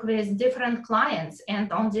we work with different clients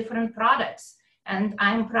and on different products. And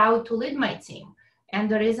I'm proud to lead my team. And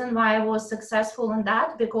the reason why I was successful in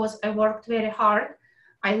that, because I worked very hard,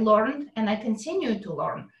 I learned, and I continue to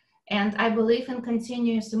learn. And I believe in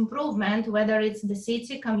continuous improvement, whether it's the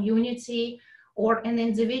city, community, or an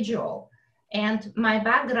individual. And my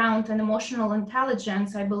background and emotional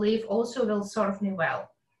intelligence, I believe, also will serve me well.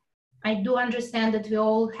 I do understand that we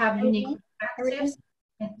all have unique perspectives.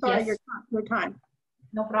 Sorry, Yes. your time.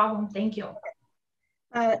 No problem, thank you.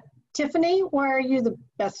 Tiffany, why are you the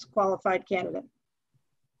best qualified candidate?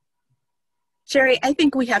 Sherry, I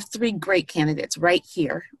think we have 3 great candidates right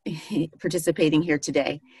here participating here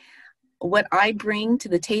today. What I bring to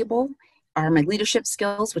the table are my leadership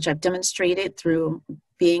skills, which I've demonstrated through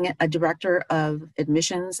being a director of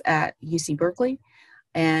admissions at UC Berkeley,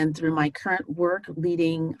 and through my current work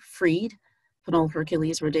leading FREED, Pinole,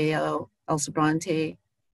 Hercules, Rodeo, El Sobrante,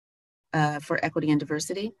 for equity and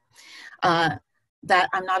diversity. That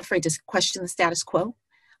I'm not afraid to question the status quo.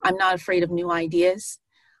 I'm not afraid of new ideas,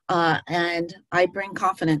 and I bring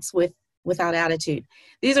confidence without attitude.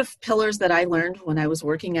 These are pillars that I learned when I was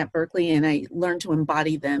working at Berkeley, and I learned to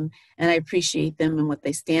embody them, and I appreciate them and what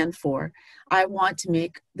they stand for. I want to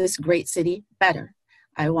make this great city better.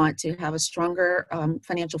 I want to have a stronger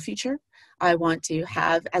financial future. I want to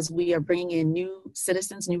have, as we are bringing in new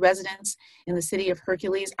citizens, new residents in the city of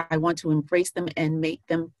Hercules, I want to embrace them and make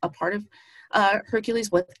them a part of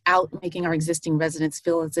Hercules without making our existing residents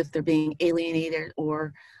feel as if they're being alienated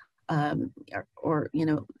or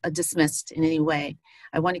dismissed in any way.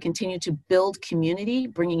 I want to continue to build community,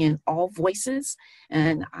 bringing in all voices,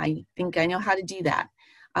 and I think I know how to do that.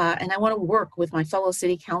 And I want to work with my fellow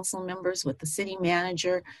city council members, with the city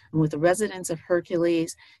manager, and with the residents of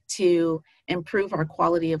Hercules to improve our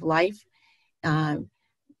quality of life.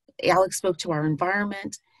 Alex spoke to our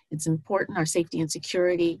environment. It's important, our safety and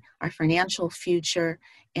security, our financial future,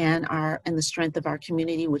 and the strength of our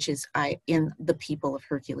community, which is in the people of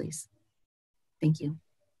Hercules. Thank you.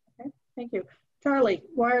 Okay, thank you. Charlie,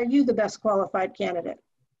 why are you the best qualified candidate?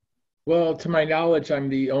 Well, to my knowledge, I'm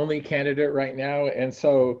the only candidate right now, and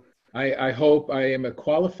so I hope I am a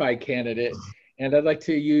qualified candidate. And I'd like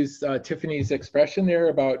to use Tiffany's expression there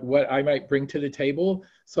about what I might bring to the table.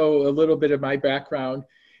 So a little bit of my background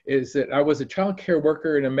is that I was a child care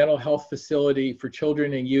worker in a mental health facility for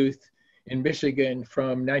children and youth in Michigan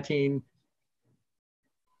from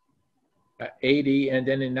 1980, and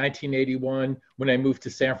then in 1981, when I moved to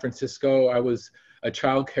San Francisco, I was a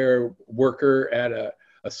child care worker at a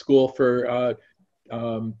school for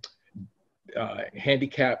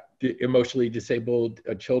handicapped, emotionally disabled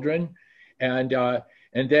children. And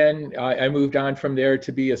then I moved on from there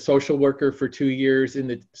to be a social worker for 2 years in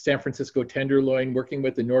the San Francisco Tenderloin, working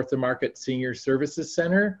with the North of Market Senior Services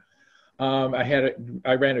Center.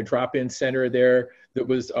 I ran a drop-in center there that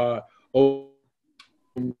was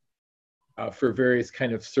open for various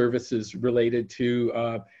kind of services related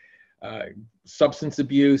to substance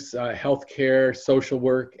abuse, healthcare, social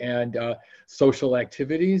work, and social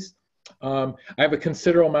activities. I have a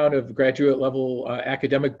considerable amount of graduate level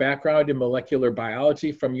academic background in molecular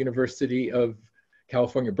biology from University of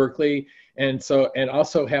California, Berkeley, and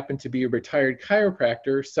also happen to be a retired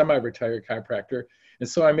chiropractor, semi-retired chiropractor. And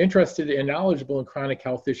so I'm interested and knowledgeable in chronic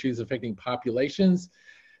health issues affecting populations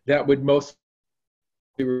that would most,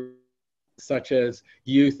 such as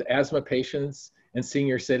youth, asthma patients, and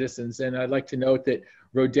senior citizens. And I'd like to note that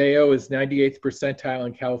Rodeo is 98th percentile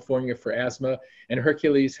in California for asthma, and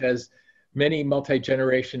Hercules has many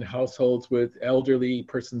multi-generation households with elderly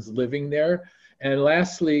persons living there. And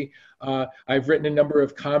lastly, I've written a number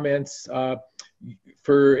of comments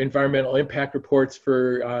for environmental impact reports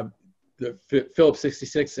for the Phillips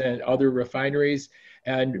 66 and other refineries.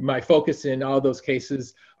 And my focus in all those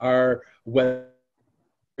cases are whether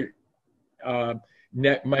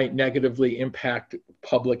might negatively impact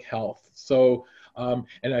public health. So,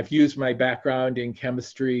 and I've used my background in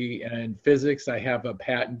chemistry and physics. I have a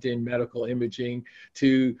patent in medical imaging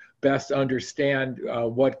to best understand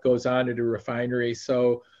what goes on at a refinery.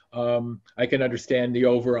 So I can understand the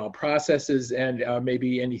overall processes and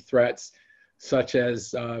maybe any threats such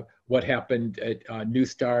as what happened at New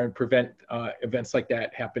Star, and prevent events like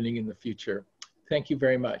that happening in the future. Thank you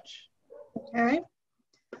very much. Okay.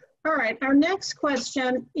 All right, our next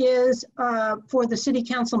question is for the city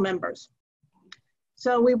council members.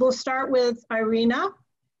 So we will start with Irina.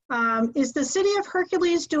 Is the city of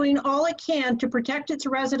Hercules doing all it can to protect its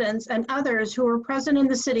residents and others who are present in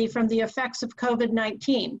the city from the effects of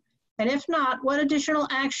COVID-19? And if not, what additional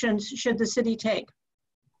actions should the city take?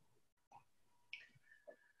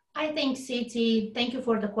 I think city, thank you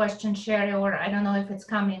for the question, Sherry, or I don't know if it's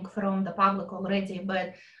coming from the public already,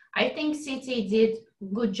 but I think city did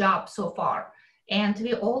good job so far. And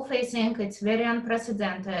we all facing, it's very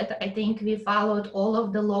unprecedented. I think we followed all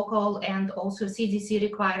of the local and also CDC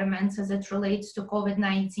requirements as it relates to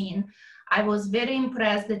COVID-19. I was very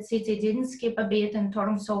impressed that city didn't skip a beat in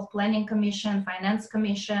terms of planning commission, finance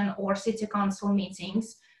commission, or city council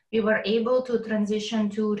meetings. We were able to transition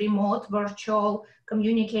to remote virtual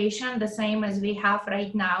communication, the same as we have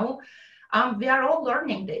right now. We are all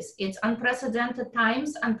learning this. It's unprecedented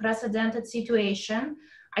times, unprecedented situation,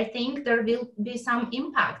 I think there will be some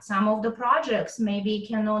impact. Some of the projects maybe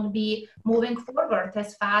cannot be moving forward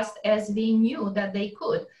as fast as we knew that they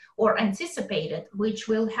could or anticipated, which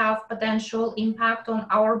will have potential impact on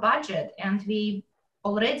our budget. And we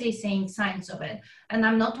already seeing signs of it. And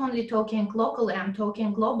I'm not only talking locally, I'm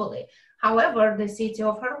talking globally. However, the city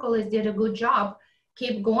of Hercules did a good job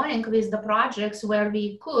keep going with the projects where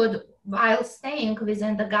we could while staying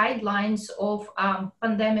within the guidelines of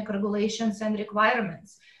pandemic regulations and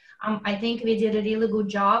requirements. I think we did a really good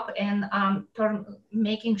job in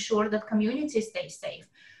making sure that communities stay safe.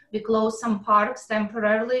 We closed some parks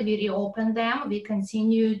temporarily, we reopened them, we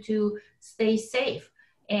continue to stay safe.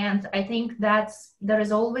 And I think there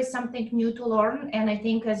is always something new to learn. And I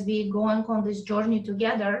think as we go on this journey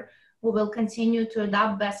together, we will continue to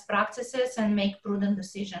adopt best practices and make prudent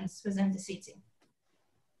decisions within the city.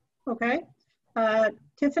 Okay.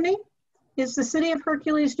 Tiffany, is the city of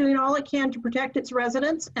Hercules doing all it can to protect its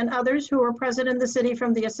residents and others who are present in the city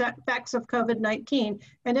from the effects of COVID-19?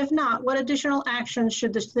 And if not, what additional actions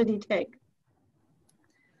should the city take?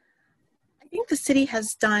 I think the city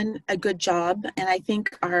has done a good job, and I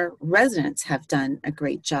think our residents have done a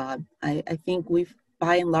great job. I think we've,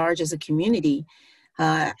 by and large, as a community,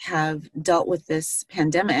 have dealt with this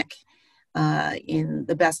pandemic in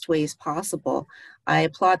the best ways possible. I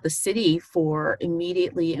applaud the city for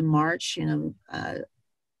immediately in March,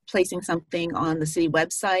 placing something on the city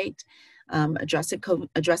website, addressing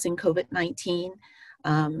COVID-19,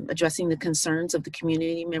 addressing the concerns of the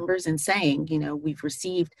community members and saying, we've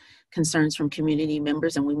received concerns from community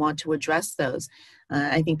members and we want to address those.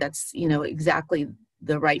 I think that's, exactly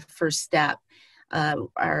the right first step.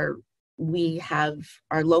 We have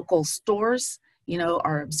our local stores,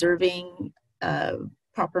 are observing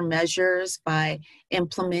proper measures by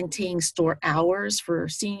implementing store hours for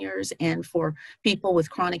seniors and for people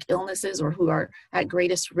with chronic illnesses or who are at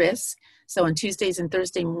greatest risk. So on Tuesdays and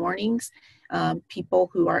Thursday mornings, people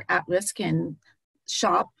who are at risk can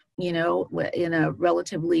shop, in a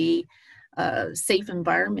relatively safe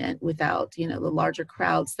environment without, the larger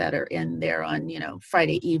crowds that are in there on,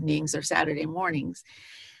 Friday evenings or Saturday mornings.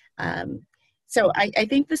 So I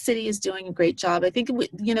think the city is doing a great job. I think,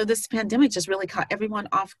 this pandemic just really caught everyone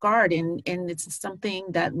off guard, and it's something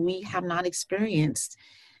that we have not experienced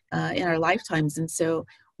in our lifetimes. And so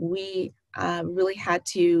we really had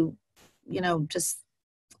to,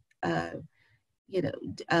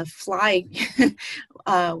 fly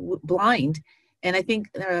blind. And I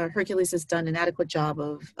think Hercules has done an adequate job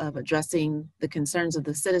of addressing the concerns of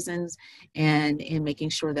the citizens and in making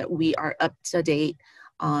sure that we are up to date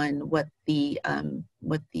on what the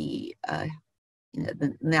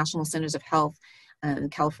National Centers of Health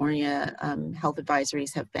and California health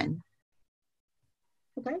advisories have been.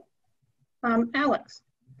 Okay. Alex,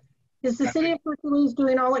 is the city of Hercules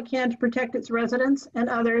doing all it can to protect its residents and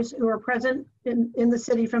others who are present in the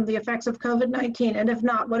city from the effects of COVID-19? And if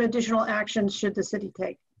not, what additional actions should the city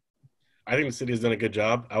take? I think the city has done a good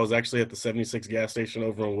job. I was actually at the 76 gas station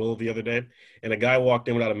over in Willow the other day, and a guy walked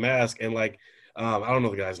in without a mask, and I don't know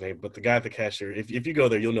the guy's name, but the guy at the cashier, if you go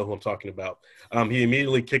there, you'll know who I'm talking about. He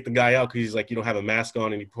immediately kicked the guy out because he's like, you don't have a mask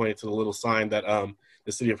on, and he pointed to the little sign that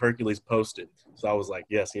the city of Hercules posted. So I was like,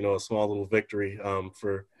 yes, a small little victory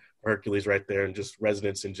for Hercules right there and just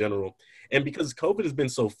residents in general. And because COVID has been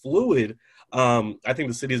so fluid, I think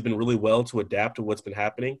the city has been really well to adapt to what's been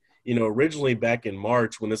happening. Originally back in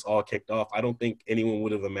March when this all kicked off, I don't think anyone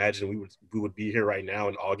would have imagined we would be here right now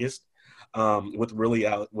in August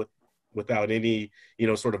without any,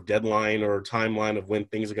 sort of deadline or timeline of when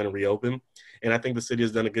things are going to reopen. And I think the city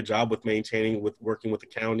has done a good job with working with the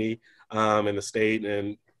county and the state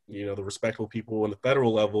and, the respectful people on the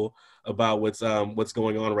federal level about what's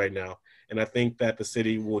going on right now. And I think that the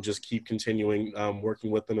city will just keep continuing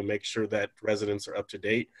working with them and make sure that residents are up to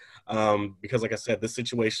date. Because like I said, this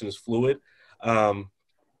situation is fluid. And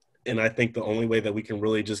I think the only way that we can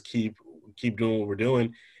really just keep doing what we're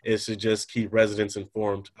doing is to just keep residents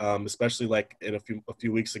informed, especially like in a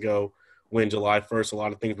few weeks ago when July 1st, a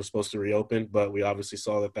lot of things were supposed to reopen, but we obviously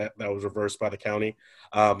saw that was reversed by the county.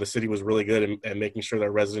 The city was really good at making sure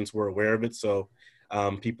that residents were aware of it. So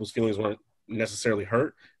people's feelings weren't necessarily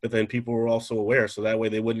hurt, but then people were also aware. So that way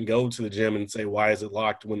they wouldn't go to the gym and say, why is it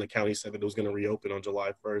locked when the county said that it was going to reopen on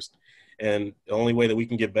July 1st? And the only way that we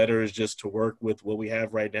can get better is just to work with what we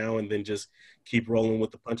have right now and then just keep rolling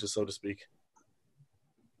with the punches, so to speak.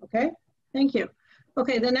 Okay, thank you.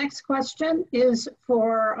 Okay, the next question is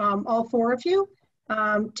for all four of you.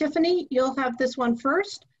 Tiffany, you'll have this one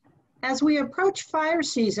first. As we approach fire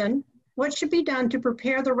season, what should be done to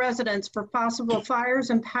prepare the residents for possible fires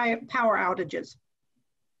and power outages?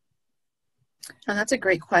 Oh, that's a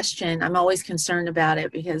great question. I'm always concerned about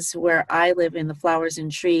it because where I live in the flowers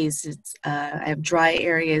and trees, I have dry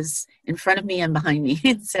areas in front of me and behind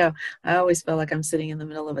me. So I always feel like I'm sitting in the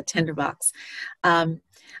middle of a tinderbox. Um,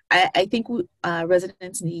 I think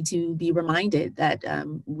residents need to be reminded that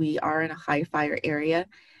we are in a high fire area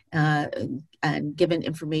uh, and given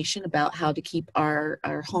information about how to keep our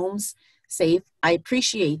homes safe. I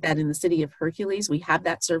appreciate that in the city of Hercules, we have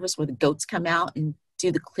that service where the goats come out and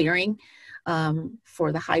do the clearing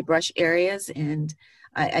for the high brush areas. And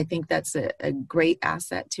I think that's a great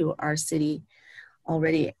asset to our city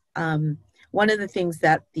already. One of the things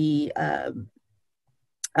that the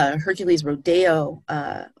Hercules Rodeo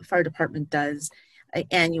Fire Department does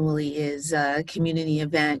annually is a community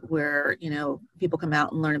event where, you know, people come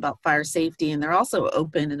out and learn about fire safety, and they're also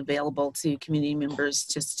open and available to community members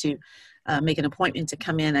just to make an appointment to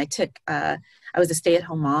come in. I was a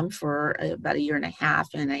stay-at-home mom for about 1.5 years,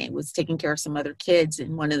 and I was taking care of some other kids.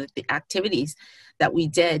 And one of the activities that we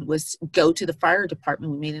did was go to the fire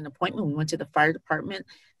department. We made an appointment. We went to the fire department.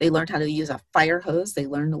 They learned how to use a fire hose. They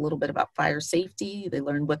learned a little bit about fire safety. They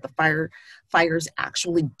learned what the fires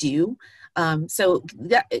actually do. So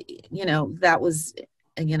that, you know, that was,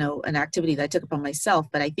 you know, an activity that I took upon myself.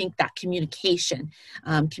 But I think that communication,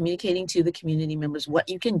 communicating to the community members what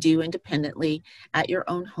you can do independently at your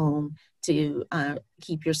own home to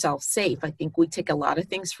keep yourself safe. I think we take a lot of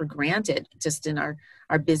things for granted just in our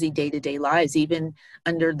busy day-to-day lives. Even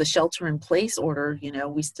under the shelter-in-place order, you know,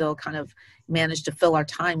 we still kind of manage to fill our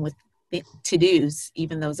time with to-dos,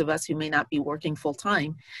 even those of us who may not be working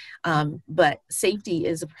full-time. But safety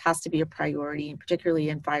has to be a priority, particularly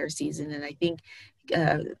in fire season. And I think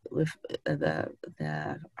with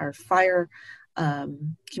our fire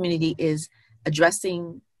community is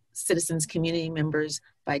addressing citizens, community members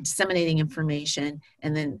by disseminating information,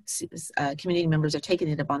 and then community members are taking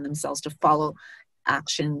it upon themselves to follow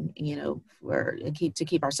action, you know, to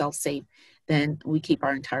keep ourselves safe. Then we keep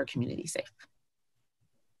our entire community safe.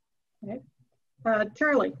 Okay.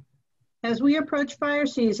 Charlie, as we approach fire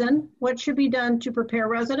season, what should be done to prepare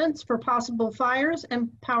residents for possible fires and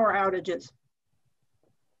power outages?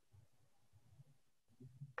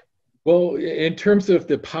 Well, in terms of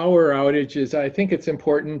the power outages, I think it's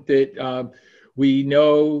important that we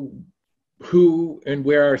know who and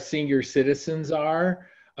where our senior citizens are,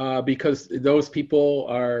 because those people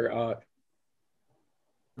are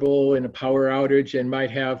in a power outage and might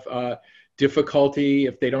have difficulty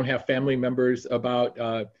if they don't have family members about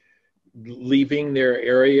leaving their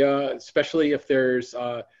area, especially if there's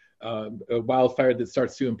a wildfire that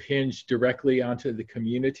starts to impinge directly onto the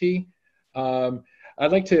community.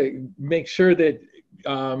 I'd like to make sure that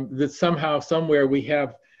that somehow, somewhere, we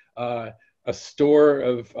have a store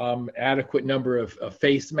of adequate number of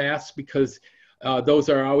face masks, because those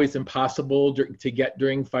are always impossible to get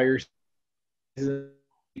during fire season.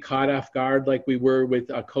 Caught off guard like we were with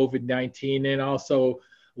COVID-19, and also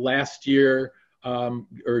last year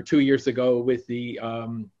or 2 years ago with the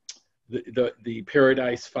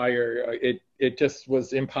Paradise Fire. It just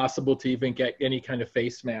was impossible to even get any kind of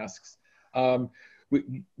face masks.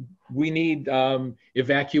 We need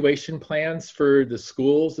evacuation plans for the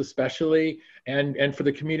schools, especially, and for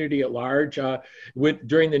the community at large.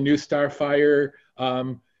 During the New Star fire,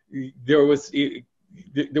 there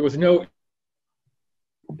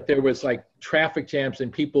was like traffic jams and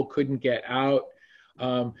people couldn't get out.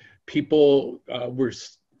 People were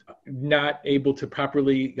not able to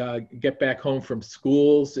properly get back home from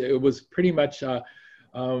schools. It was pretty much a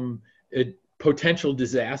potential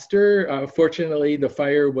disaster. Fortunately, the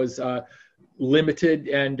fire was limited,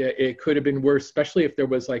 and it could have been worse, especially if there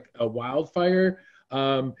was like a wildfire.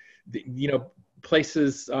 You know,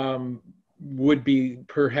 places would be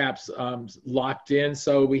perhaps locked in.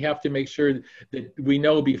 So we have to make sure that we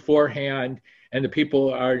know beforehand, and the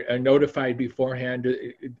people are notified beforehand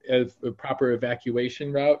of a proper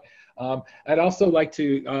evacuation route. I'd also like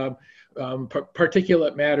to,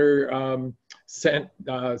 particulate matter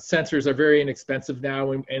sensors are very inexpensive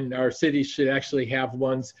now, and our cities should actually have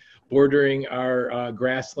ones bordering our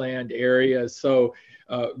grassland areas, so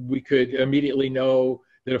we could immediately know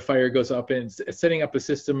that a fire goes up, and setting up a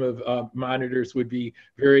system of monitors would be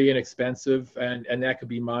very inexpensive, and that could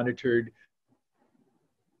be monitored.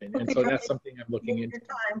 And so that's something I'm looking into.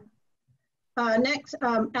 Next,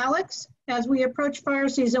 Alex, as we approach fire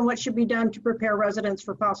season, what should be done to prepare residents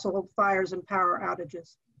for possible fires and power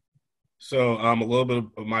outages? So a little bit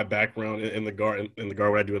of my background in the guard,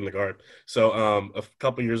 what I do in the guard. So a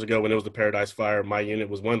couple years ago, when it was the Paradise Fire, my unit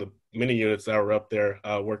was one of the many units that were up there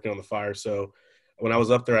working on the fire. So when I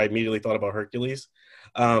was up there, I immediately thought about Hercules.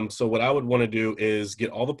 So what I would want to do is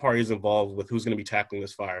get all the parties involved with who's going to be tackling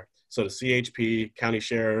this fire. So the CHP, County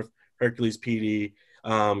Sheriff, Hercules PD,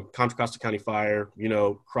 Contra Costa County Fire,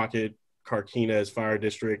 Crockett, Carquinez Fire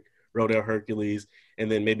District, Rodale Hercules, and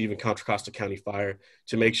then maybe even Contra Costa County Fire,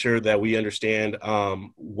 to make sure that we understand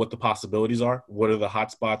what the possibilities are, what are the hot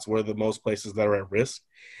spots, what are the most places that are at risk,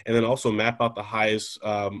 and then also map out the highest,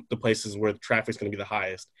 the places where the traffic is going to be the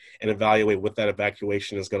highest, and evaluate what that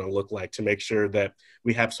evacuation is going to look like, to make sure that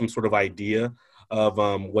we have some sort of idea of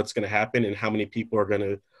what's going to happen and how many people are going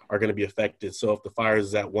to be affected. So if the fire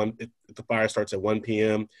is if the fire starts at 1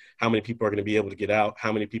 p.m., how many people are going to be able to get out?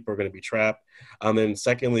 How many people are going to be trapped? And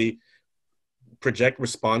secondly, project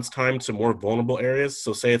response time to more vulnerable areas.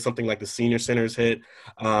 So say it's something like the senior centers hit,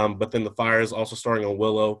 but then the fire is also starting on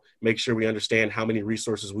Willow. Make sure we understand how many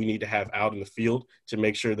resources we need to have out in the field to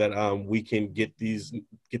make sure that we can get these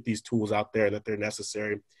tools out there and that they're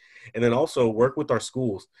necessary. And then also work with our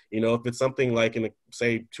schools. If it's something like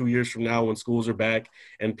say 2 years from now when schools are back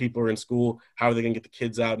and people are in school, how are they going to get the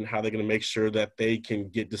kids out and how are they going to make sure that they can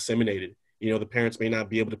get disseminated? The parents may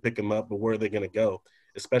not be able to pick them up, but where are they going to go?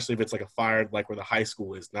 Especially if it's like a fire, like where the high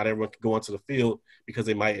school is. Not everyone can go onto the field because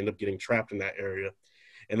they might end up getting trapped in that area.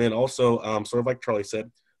 And then also, sort of like Charlie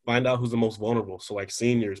said, find out who's the most vulnerable. So like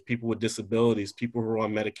seniors, people with disabilities, people who are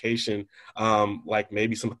on medication, like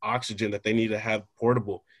maybe some oxygen that they need to have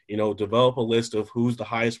portable. Develop a list of who's the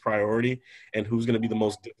highest priority and who's going to be the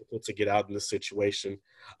most difficult to get out in this situation.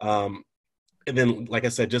 And then, like I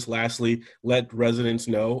said, just lastly, let residents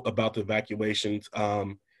know about the evacuations,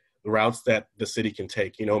 the routes that the city can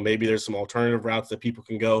take. Maybe there's some alternative routes that people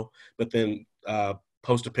can go, but then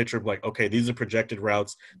post a picture of like, okay, these are projected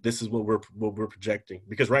routes. This is what we're projecting.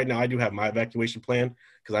 Because right now I do have my evacuation plan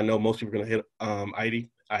because I know most people are going to hit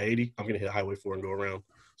I-80. I'm going to hit Highway 4 and go around.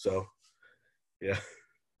 So, yeah.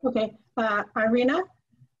 Okay, Irina,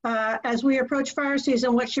 as we approach fire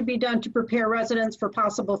season, what should be done to prepare residents for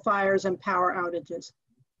possible fires and power outages?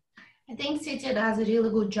 I think City does a really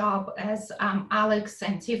good job. As Alex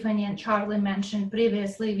and Tiffany and Charlie mentioned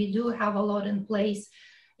previously, we do have a lot in place.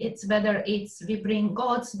 It's whether we bring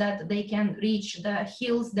goats that they can reach the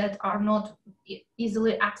hills that are not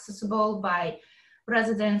easily accessible by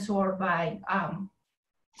residents or by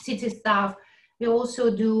city staff. We also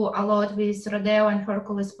do a lot with Rodeo and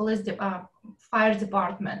Hercules Fire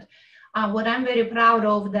Department. What I'm very proud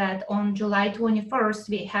of that on July 21st,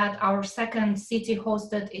 we had our city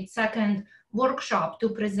hosted its second workshop to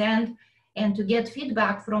present and to get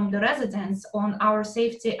feedback from the residents on our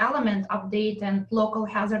safety element update and local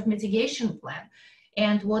hazard mitigation plan.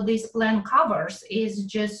 And what this plan covers is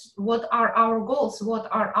just what are our goals, what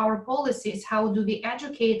are our policies, how do we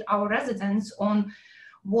educate our residents on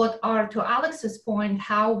what are, to Alex's point,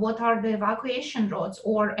 what are the evacuation routes,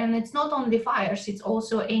 and it's not only fires, it's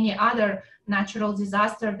also any other natural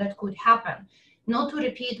disaster that could happen. Not to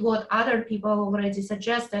repeat what other people already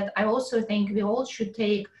suggested, I also think we all should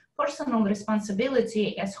take personal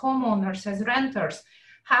responsibility as homeowners, as renters.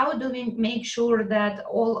 How do we make sure that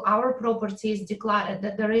all our property is declared,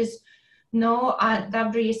 that there is no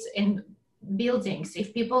debris in buildings?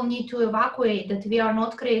 If people need to evacuate, that we are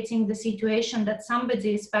not creating the situation that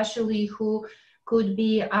somebody, especially who could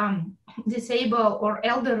be disabled or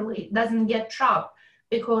elderly, doesn't get trapped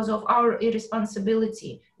because of our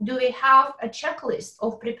irresponsibility. Do we have a checklist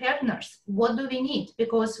of preparedness? What do we need?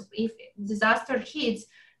 Because if disaster hits,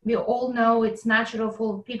 we all know it's natural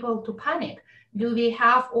for people to panic. Do we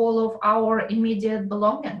have all of our immediate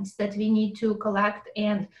belongings that we need to collect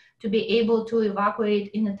and to be able to evacuate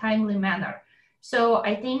in a timely manner? So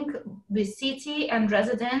I think with city and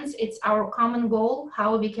residents, it's our common goal,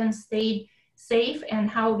 how we can stay safe and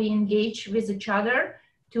how we engage with each other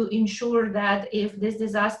to ensure that if this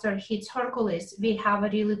disaster hits Hercules, we have a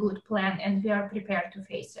really good plan and we are prepared to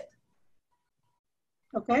face it.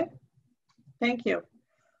 Okay, thank you.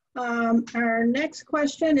 Our next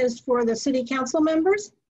question is for the city council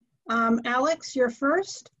members. Alex, you're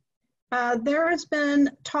first. There has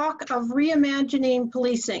been talk of reimagining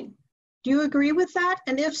policing. Do you agree with that?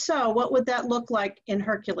 And if so, what would that look like in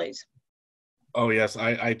Hercules? Oh, yes,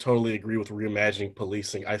 I totally agree with reimagining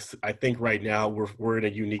policing. I think right now we're in a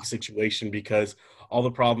unique situation because all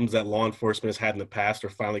the problems that law enforcement has had in the past are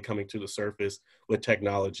finally coming to the surface with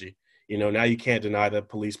technology. Now you can't deny that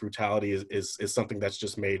police brutality is something that's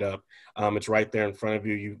just made up. It's right there in front of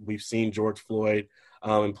you. We've seen George Floyd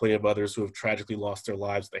and plenty of others who have tragically lost their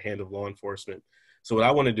lives at the hand of law enforcement. So what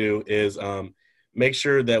I want to do is make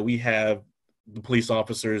sure that we have the police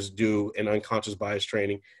officers do an unconscious bias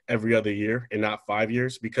training every other year and not 5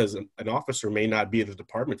 years, because an officer may not be in the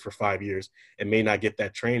department for 5 years and may not get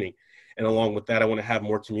that training. And along with that, I want to have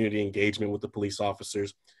more community engagement with the police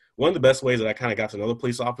officers. One of the best ways that I kind of got to know the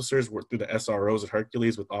police officers were through the SROs at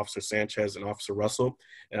Hercules with Officer Sanchez and Officer Russell.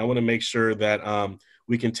 And I want to make sure that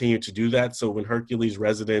we continue to do that. So when Hercules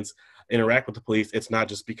residents interact with the police, it's not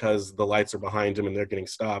just because the lights are behind them and they're getting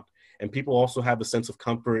stopped. And people also have a sense of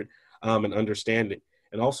comfort and understanding.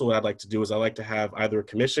 And also what I'd like to do is I like to have either a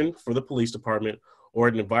commission for the police department or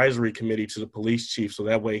an advisory committee to the police chief. So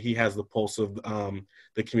that way he has the pulse of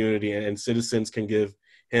the community, and citizens can give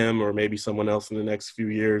him or maybe someone else in the next few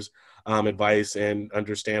years advice and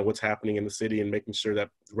understand what's happening in the city and making sure that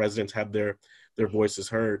residents have their voices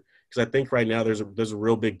heard. Because I think right now there's a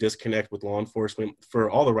real big disconnect with law enforcement for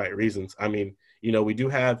all the right reasons. I mean, you know, we do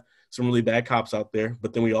have some really bad cops out there,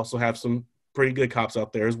 but then we also have some pretty good cops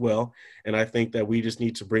out there as well. And I think that we just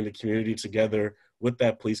need to bring the community together with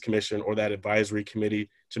that police commission or that advisory committee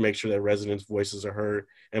to make sure that residents' voices are heard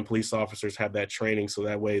and police officers have that training, so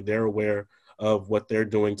that way they're aware of what they're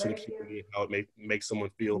doing to the community and how it may make someone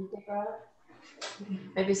feel.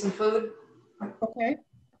 Maybe some food. Okay.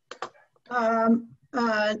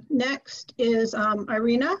 Next is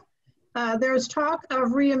Irina. There's talk of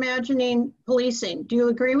reimagining policing. Do you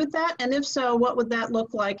agree with that? And if so, what would that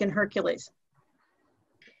look like in Hercules?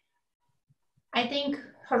 I think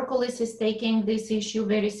Hercules is taking this issue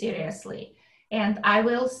very seriously, and I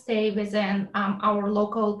will stay within our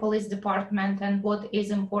local police department and what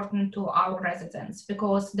is important to our residents,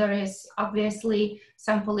 because there is obviously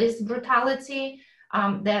some police brutality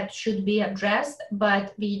that should be addressed,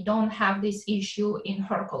 but we don't have this issue in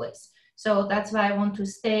Hercules. So that's why I want to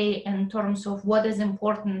stay in terms of what is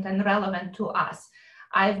important and relevant to us.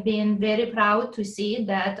 I've been very proud to see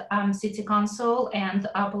that City Council and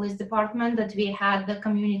our police department, that we had the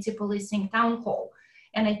community policing town hall.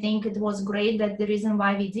 And I think it was great that the reason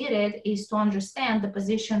why we did it is to understand the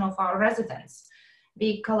position of our residents.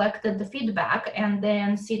 We collected the feedback, and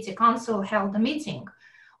then City Council held a meeting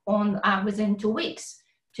on within 2 weeks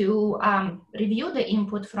to review the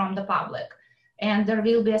input from the public. And there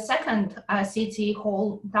will be a second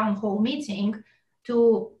town hall meeting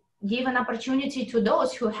to give an opportunity to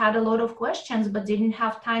those who had a lot of questions but didn't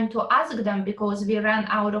have time to ask them because we ran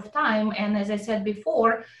out of time. And as I said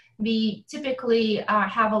before, we typically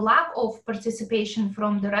have a lack of participation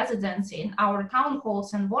from the residents in our town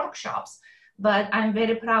halls and workshops. But I'm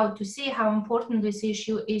very proud to see how important this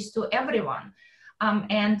issue is to everyone.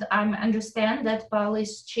 And I understand that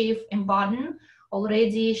Police Chief in Baden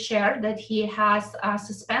already shared that he has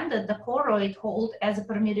suspended the choroid hold as a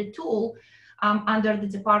permitted tool under the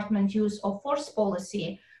department use of force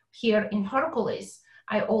policy here in Hercules.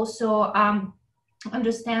 I also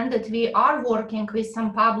understand that we are working with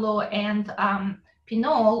San Pablo and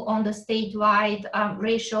Pinole on the statewide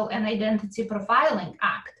Racial and Identity Profiling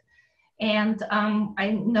Act. And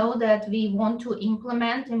I know that we want to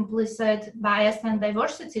implement implicit bias and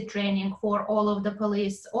diversity training for all of the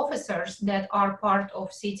police officers that are part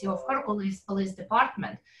of City of Hercules Police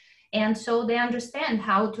Department. And so they understand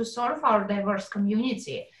how to serve our diverse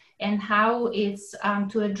community and how it's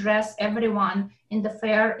to address everyone in the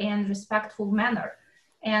fair and respectful manner.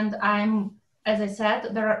 And as I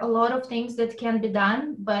said, there are a lot of things that can be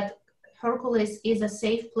done, but Hercules is a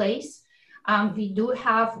safe place. We do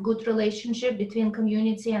have good relationship between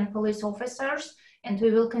community and police officers, and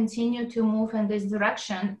we will continue to move in this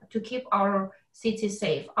direction to keep our city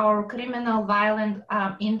safe. Our criminal violent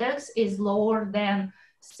index is lower than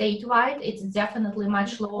statewide. It's definitely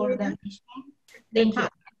much lower than Michigan. Thank you.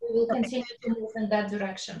 We will continue to move in that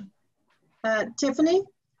direction. Tiffany,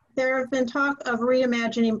 there have been talk of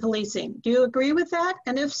reimagining policing. Do you agree with that?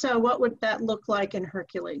 And if so, what would that look like in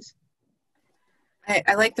Hercules?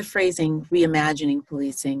 I like the phrasing reimagining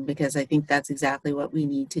policing, because I think that's exactly what we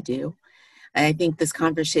need to do. And I think this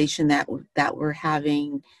conversation that we're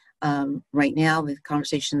having right now, the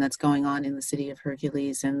conversation that's going on in the city of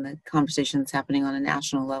Hercules and the conversation that's happening on a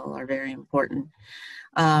national level are very important.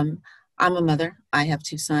 I'm a mother. I have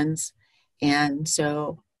 2 sons. And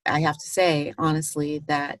so I have to say, honestly,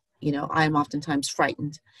 that, you know, I'm oftentimes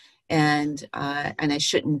frightened, and I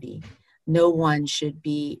shouldn't be. No one should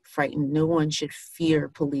be frightened. No one should fear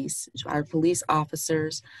police. Our police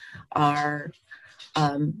officers are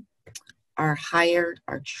hired,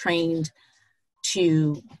 are trained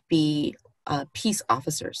to be peace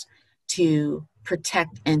officers, to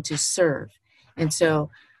protect and to serve. And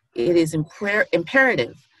so it is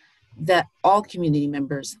imperative that all community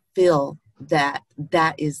members feel that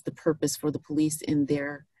that is the purpose for the police in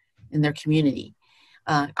their community.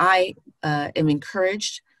 I am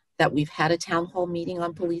encouraged that we've had a town hall meeting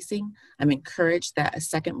on policing. I'm encouraged that a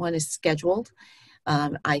second one is scheduled.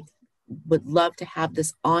 I would love to have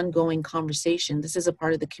this ongoing conversation. This is a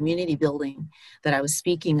part of the community building that I was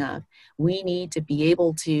speaking of. We need to be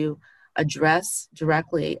able to address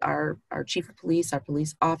directly our chief of police, our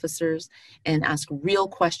police officers, and ask real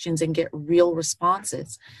questions and get real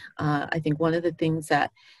responses. I think one of the things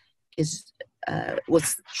that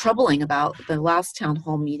was troubling about the last town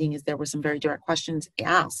hall meeting is there were some very direct questions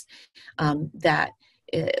asked that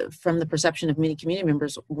from the perception of many community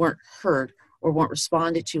members weren't heard or weren't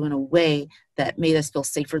responded to in a way that made us feel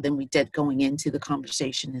safer than we did going into the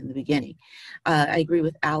conversation in the beginning. I agree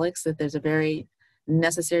with Alex that there's a very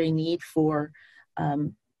necessary need for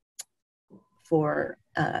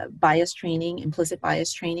bias training, implicit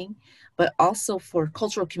bias training, but also for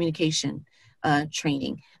cultural communication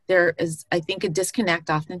training. There is, I think, a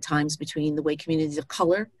disconnect oftentimes between the way communities of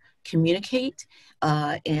color communicate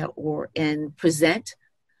and present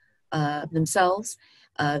themselves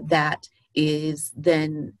that is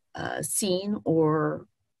then seen or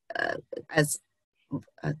as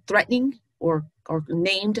threatening or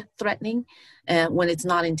named threatening when it's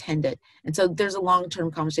not intended. And so there's a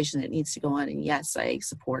long-term conversation that needs to go on. And yes, I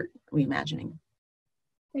support reimagining.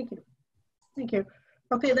 Thank you. Thank you.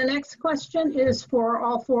 Okay, the next question is for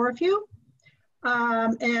all four of you.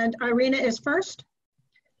 And Irina is first.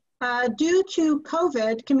 Due to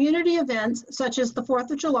COVID, community events such as the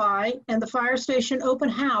 4th of July and the fire station open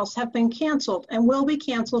house have been canceled and will be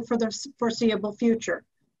canceled for the foreseeable future.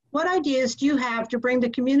 What ideas do you have to bring the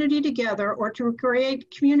community together or to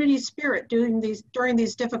create community spirit during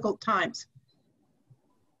these difficult times?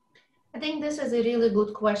 I think this is a really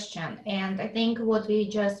good question. And I think what we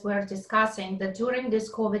just were discussing, that during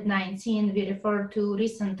this COVID-19, we refer to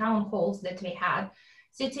recent town halls that we had.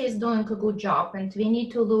 City is doing a good job, and we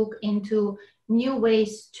need to look into new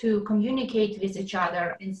ways to communicate with each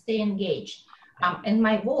other and stay engaged. In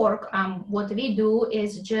my work, what we do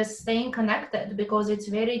is just staying connected, because it's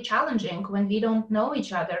very challenging when we don't know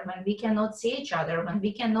each other, when we cannot see each other, when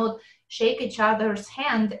we cannot shake each other's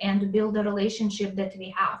hand and build a relationship that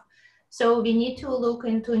we have. So we need to look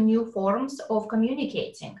into new forms of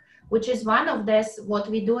communicating, which is one of this, what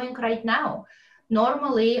we're doing right now.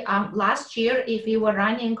 Normally, last year, if we were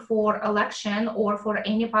running for election or for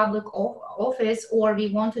any public office, or we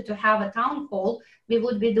wanted to have a town hall, we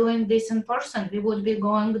would be doing this in person. We would be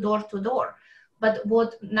going door to door. But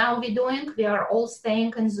what now we're doing, we are all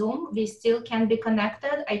staying on Zoom. We still can be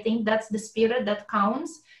connected. I think that's the spirit that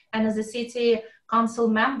counts. And as a city council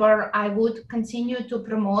member, I would continue to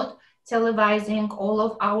promote televising all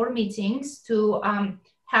of our meetings to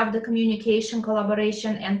have the communication,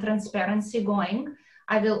 collaboration, and transparency going.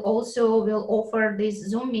 I will also offer these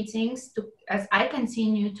Zoom meetings as I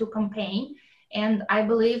continue to campaign. And I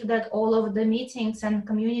believe that all of the meetings and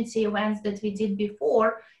community events that we did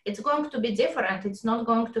before, it's going to be different. It's not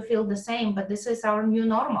going to feel the same, but this is our new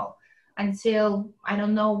normal until I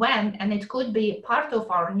don't know when, and it could be part of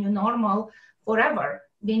our new normal forever.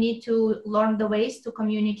 We need to learn the ways to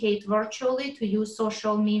communicate virtually, to use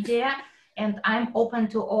social media, and I'm open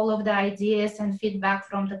to all of the ideas and feedback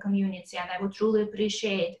from the community. And I would truly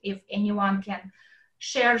appreciate if anyone can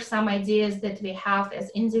share some ideas that we have as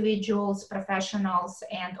individuals, professionals,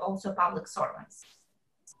 and also public servants.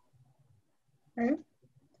 Okay.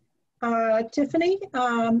 Tiffany,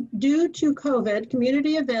 due to COVID,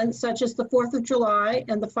 community events such as the 4th of July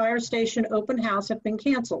and the fire station open house have been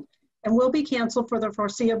canceled and will be canceled for the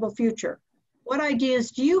foreseeable future. What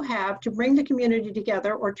ideas do you have to bring the community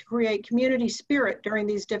together or to create community spirit during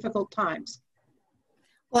these difficult times?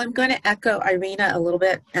 Well, I'm going to echo Irina a little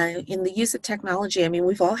bit in the use of technology. I mean,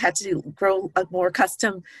 we've all had to grow more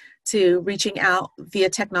accustomed to reaching out via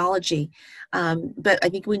technology, but I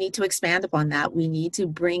think we need to expand upon that. We need to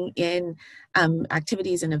bring in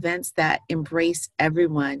activities and events that embrace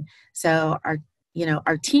everyone. So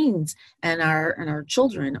our teens and our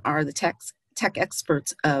children are the tech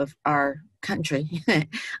experts of our country. I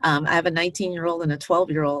have a 19-year-old and a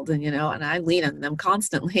 12-year-old, and I lean on them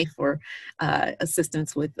constantly for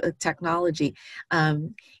assistance with technology.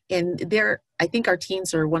 And I think our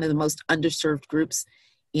teens are one of the most underserved groups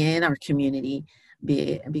in our community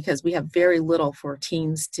because we have very little for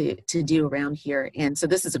teens to do around here. And so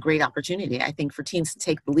this is a great opportunity, I think, for teens to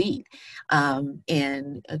take the lead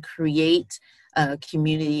and create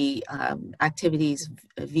community activities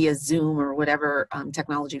via Zoom or whatever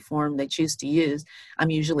technology form they choose to use, I'm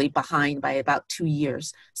usually behind by about 2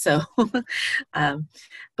 years. So,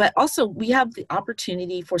 but also we have the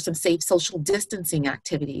opportunity for some safe social distancing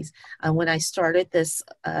activities. When I started this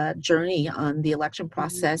journey on the election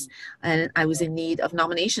process and I was in need of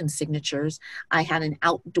nomination signatures, I had an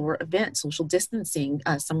outdoor event, social distancing.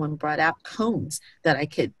 Someone brought out cones that I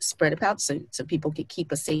could spread about so people could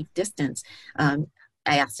keep a safe distance.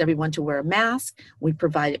 I asked everyone to wear a mask. We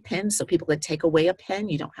provided pens so people could take away a pen.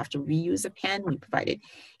 You don't have to reuse a pen. We provided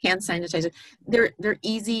hand sanitizer. They're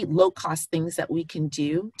easy, low-cost things that we can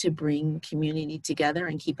do to bring community together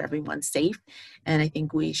and keep everyone safe. And I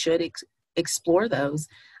think we should explore those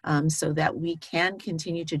so that we can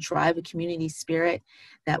continue to drive a community spirit,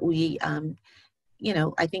 that we, you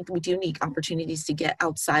know, I think we do need opportunities to get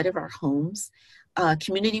outside of our homes.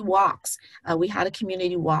 Community walks. We had a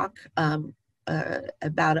community walk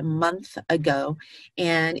about a month ago,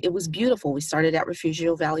 and it was beautiful. We started at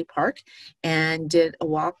Refugio Valley Park and did a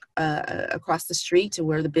walk across the street to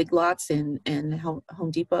where the Big Lots and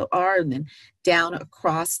Home Depot are, and then down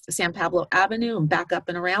across San Pablo Avenue and back up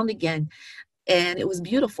and around again. And it was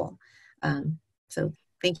beautiful. So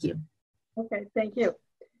thank you. Okay, thank you.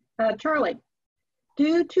 Charlie,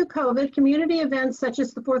 due to COVID, community events such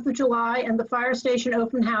as the 4th of July and the fire station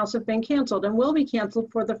open house have been canceled and will be canceled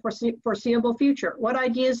for the foreseeable future. What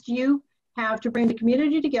ideas do you have to bring the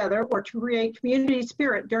community together or to create community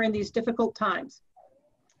spirit during these difficult times?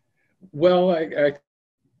 Well, I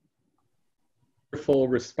wonderful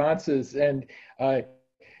responses. And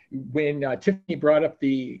when Tiffany brought up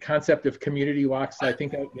the concept of community walks, I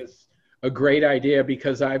think that was a great idea,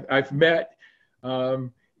 because I've met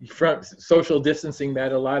from social distancing,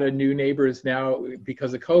 met a lot of new neighbors now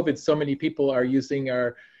because of COVID. So many people are using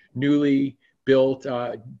our newly built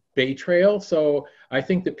Bay Trail. So I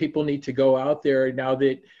think that people need to go out there now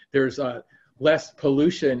that there's less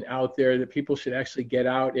pollution out there, that people should actually get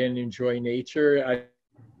out and enjoy nature.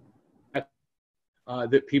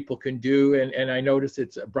 That people can do. And I noticed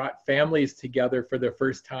it's brought families together for the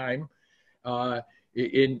first time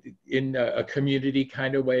in a community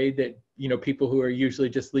kind of way, that, you know, people who are usually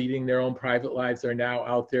just leading their own private lives are now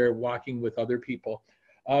out there walking with other people.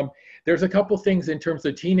 There's a couple things in terms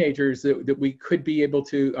of teenagers that we could be able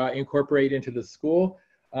to incorporate into the school.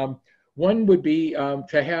 One would be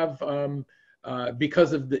to have,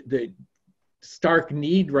 because of the stark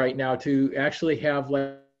need right now, to actually have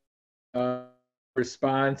like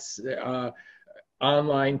response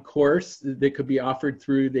online course that could be offered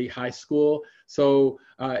through the high school. So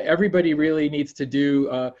everybody really needs to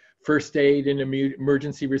do first aid and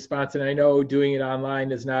emergency response. And I know doing it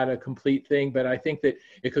online is not a complete thing, but I think that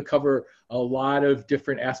it could cover a lot of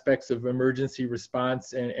different aspects of emergency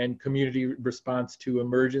response and community response to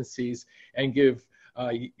emergencies, and give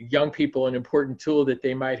young people an important tool that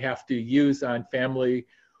they might have to use on family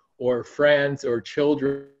or friends or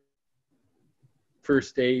children.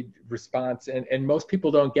 First aid response, and most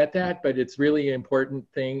people don't get that, but it's really an important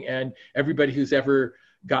thing, and everybody who's ever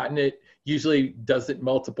gotten it usually does it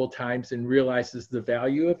multiple times and realizes the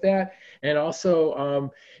value of that. And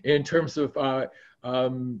also in terms of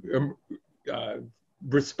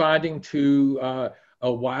responding to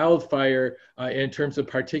a wildfire, in terms of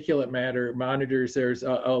particulate matter monitors, there's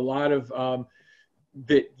a lot of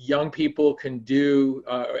that young people can do,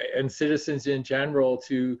 and citizens in general,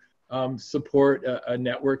 to support a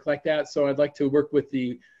network like that. So I'd like to work with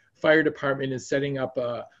the fire department in setting up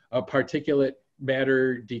a particulate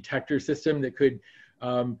matter detector system that could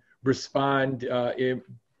respond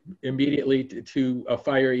immediately to a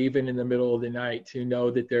fire, even in the middle of the night, to know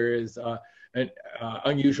that there is an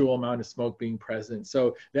unusual amount of smoke being present.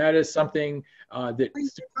 So that is something that.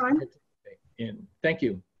 Thank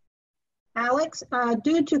you. Alex,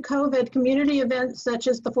 due to COVID, community events such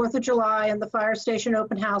as the 4th of July and the fire station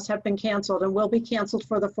open house have been canceled and will be canceled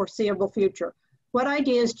for the foreseeable future. What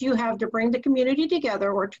ideas do you have to bring the community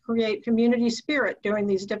together or to create community spirit during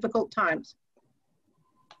these difficult times?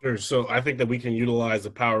 Sure. So I think that we can utilize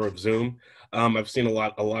the power of Zoom. I've seen a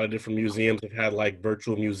lot of different museums have had like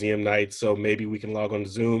virtual museum nights. So maybe we can log on to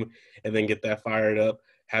Zoom and then get that fired up,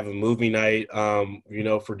 have a movie night, you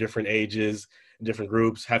know, for different ages, different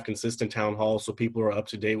groups, have consistent town halls so people are up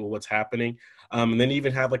to date with what's happening. And then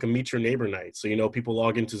even have like a meet your neighbor night. So, you know, people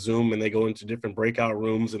log into Zoom and they go into different breakout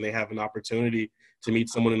rooms and they have an opportunity to meet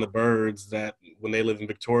someone in the Birds that when they live in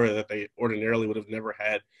Victoria that they ordinarily would have never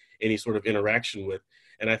had any sort of interaction with.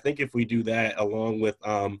 And I think if we do that along with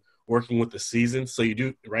working with the seasons. So you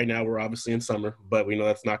do, right now we're obviously in summer, but we know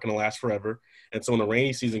that's not going to last forever. And so when the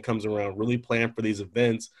rainy season comes around, really plan for these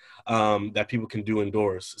events that people can do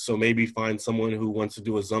indoors. So maybe find someone who wants to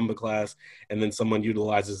do a Zumba class, and then someone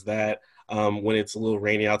utilizes that when it's a little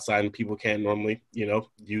rainy outside and people can't normally,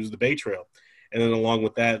 use the Bay Trail. And then along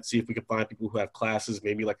with that, see if we can find people who have classes,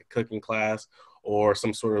 maybe like a cooking class or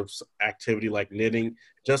some sort of activity like knitting,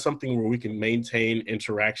 just something where we can maintain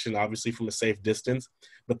interaction, obviously from a safe distance,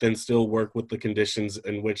 but then still work with the conditions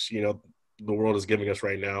in which, the world is giving us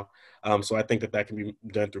right now. So I think that can be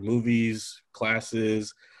done through movies,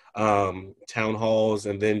 classes, town halls,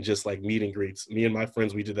 and then just like meet and greets. Me and my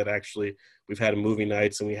friends, we did that actually. We've had movie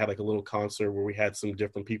nights, and we had like a little concert where we had some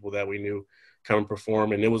different people that we knew come and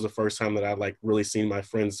perform. And it was the first time that I'd like really seen my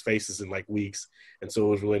friends' faces in like weeks. And so it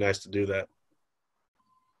was really nice to do that.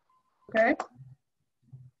 Okay.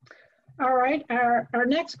 All right, our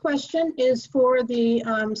next question is for the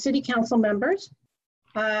city council members.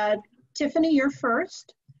 Tiffany, you're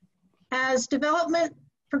first. As development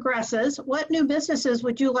progresses, what new businesses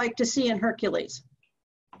would you like to see in Hercules?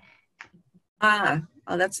 I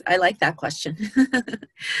like that question.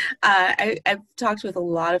 I've talked with a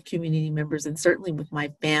lot of community members, and certainly with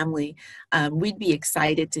my family. We'd be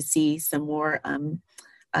excited to see some more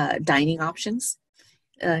dining options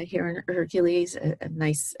here in Hercules, a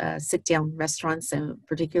nice sit-down restaurants, and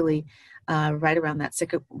particularly right around that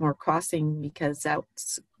Sycamore Crossing, because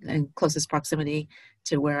that's in closest proximity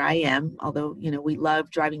to where I am. Although, we love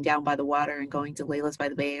driving down by the water and going to Layla's by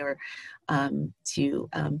the Bay or to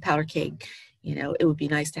Powder Keg. It would be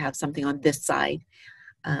nice to have something on this side.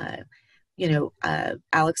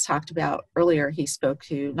 Alex talked about earlier, he spoke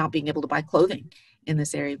to not being able to buy clothing in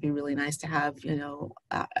this area. It'd be really nice to have,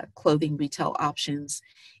 clothing retail options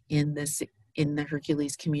in the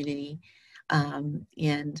Hercules community.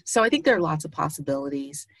 And so I think there are lots of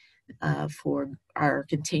possibilities for our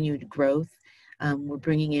continued growth. We're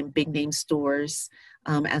bringing in big name stores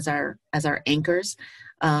as our anchors.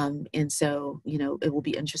 And so, it will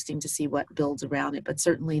be interesting to see what builds around it. But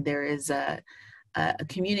certainly there is a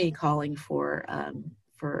community calling for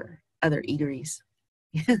other eateries.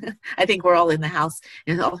 I think we're all in the house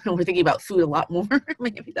and we're thinking about food a lot more.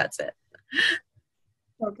 Maybe that's it.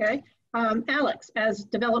 Okay. Alex, as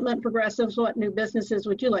development progresses, what new businesses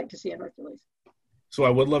would you like to see in Hercules? So I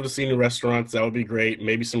would love to see new restaurants. That would be great.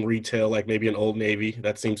 Maybe some retail, like maybe an Old Navy.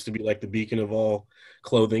 That seems to be like the beacon of all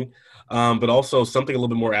clothing. But also something a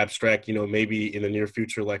little bit more abstract, maybe in the near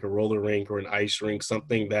future, like a roller rink or an ice rink,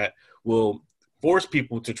 something that will force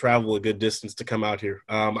people to travel a good distance to come out here.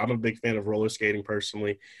 I'm a big fan of roller skating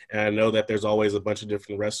personally, and I know that there's always a bunch of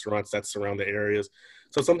different restaurants that surround the areas.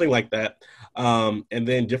 So something like that. And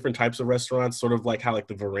then different types of restaurants, sort of like how like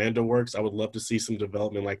the veranda works. I would love to see some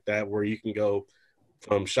development like that where you can go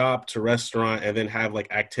from shop to restaurant and then have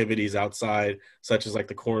like activities outside, such as like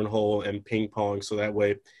the cornhole and ping pong. So that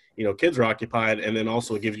way, kids are occupied, and then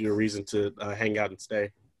also it gives you a reason to hang out and stay.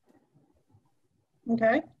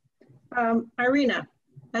 Okay. Irina,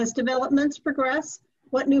 as developments progress,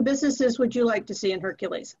 what new businesses would you like to see in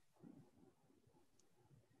Hercules?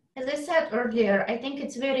 As I said earlier, I think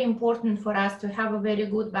it's very important for us to have a very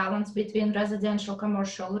good balance between residential,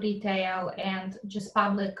 commercial, retail, and just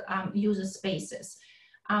public user spaces.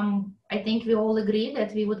 I think we all agree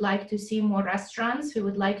that we would like to see more restaurants. We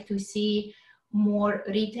would like to see more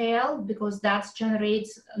retail, because that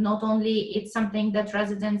generates, not only it's something that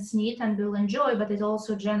residents need and will enjoy, but it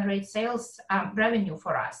also generates sales revenue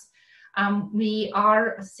for us.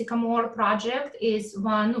 Our Sycamore project is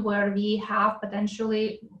one where we have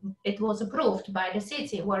potentially, it was approved by the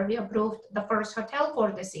city, where we approved the first hotel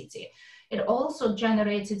for the city. It also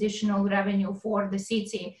generates additional revenue for the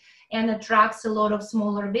city and attracts a lot of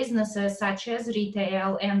smaller businesses such as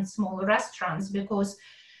retail and small restaurants, because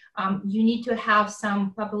you need to have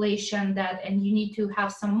some population and you need to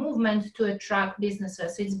have some movement to attract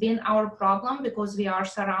businesses. It's been our problem because we are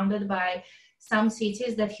surrounded by some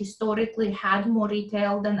cities that historically had more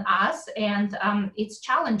retail than us, and it's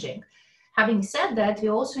challenging. Having said that, we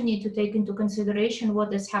also need to take into consideration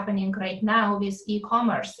what is happening right now with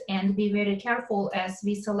e-commerce and be very careful as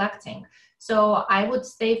we're selecting. So I would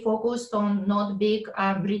stay focused on not big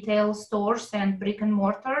retail stores and brick and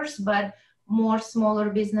mortars, but more smaller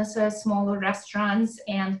businesses, smaller restaurants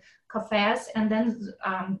and cafes, and then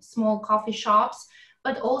small coffee shops,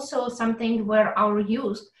 but also something where our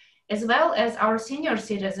youth, as well as our senior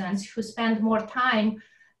citizens who spend more time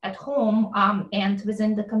at home and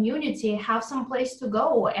within the community, have some place to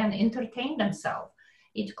go and entertain themselves.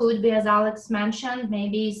 It could be, as Alex mentioned,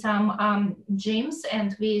 maybe some gyms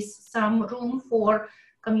and with some room for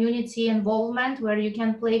community involvement where you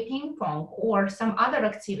can play ping pong or some other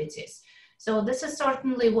activities. So this is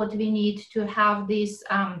certainly what we need to have this,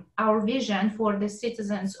 our vision for the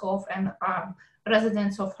citizens of and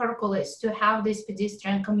residents of Hercules, to have this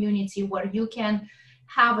pedestrian community where you can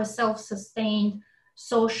have a self-sustained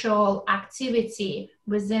social activity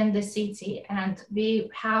within the city. And we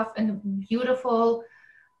have a beautiful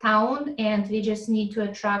town and we just need to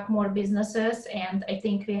attract more businesses. And I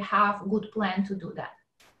think we have a good plan to do that.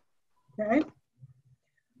 Okay.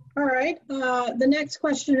 All right. The next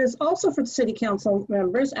question is also for the City Council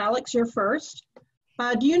members. Alex, you're first.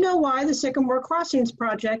 Do you know why the Sycamore Crossings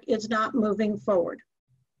project is not moving forward?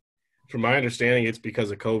 From my understanding, it's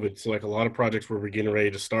because of COVID. So like a lot of projects were getting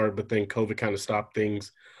ready to start, but then COVID kind of stopped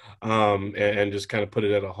things and just kind of put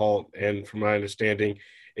it at a halt. And from my understanding,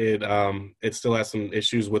 it still has some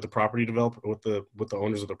issues with the property developer, with the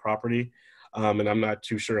owners of the property. And I'm not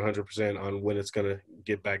too sure 100% on when it's going to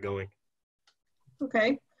get back going.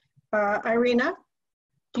 Okay. Irina,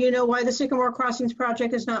 do you know why the Sycamore Crossings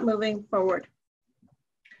project is not moving forward?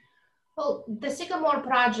 Well, the Sycamore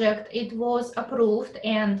project, it was approved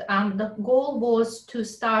and the goal was to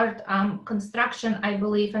start construction, I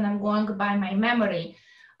believe, and I'm going by my memory,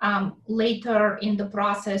 later in the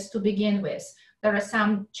process to begin with. There are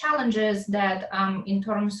some challenges that in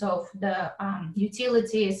terms of the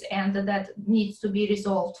utilities and that needs to be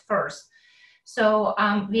resolved first. So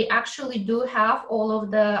we actually do have all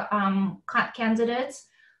of the candidates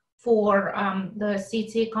for the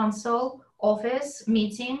City Council office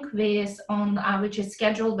meeting which is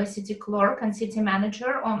scheduled by City Clerk and City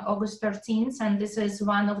Manager on August 13th. And this is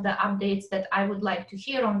one of the updates that I would like to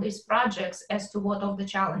hear on these projects as to what of the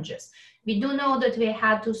challenges. We do know that we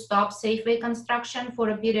had to stop Safeway construction for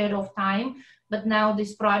a period of time, but now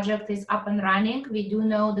this project is up and running. We do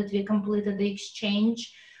know that we completed the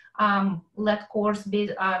exchange let course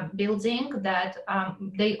building that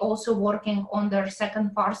they also working on their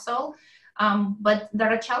second parcel. But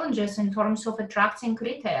there are challenges in terms of attracting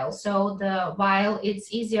retail. So while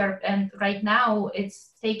it's easier and right now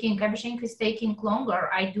everything is taking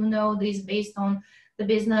longer. I do know this based on the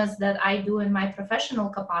business that I do in my professional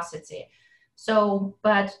capacity. So,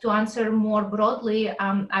 but to answer more broadly,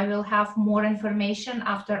 I will have more information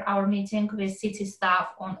after our meeting with city staff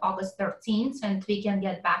on August 13th, and we can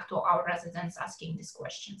get back to our residents asking these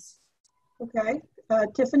questions. Okay.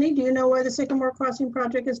 Tiffany, do you know why the Sycamore Crossing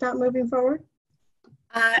project is not moving forward?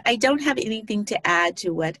 I don't have anything to add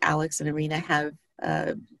to what Alex and Irina have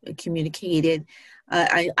communicated.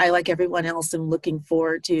 I, like everyone else, am looking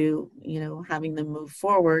forward to, having them move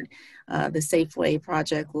forward. The Safeway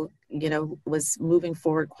project, was moving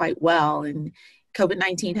forward quite well, and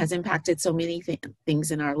COVID-19 has impacted so many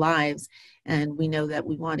things in our lives, and we know that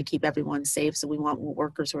we want to keep everyone safe. So we want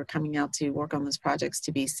workers who are coming out to work on those projects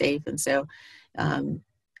to be safe. And so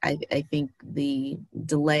I think the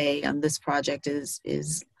delay on this project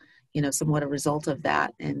is somewhat a result of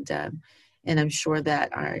that. And I'm sure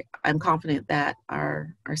that I'm confident that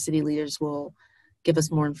our city leaders will give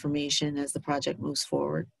us more information as the project moves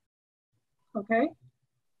forward. Okay.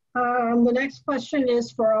 The next question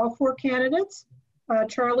is for all four candidates.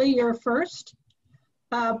 Charlie, you're first.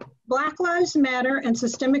 Black Lives Matter and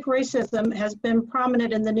systemic racism has been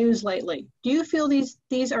prominent in the news lately. Do you feel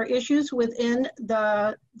these are issues within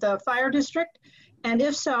the fire district? And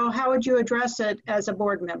if so, how would you address it as a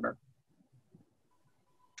board member?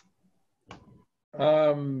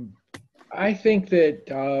 I think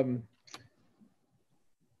that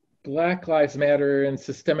Black Lives Matter and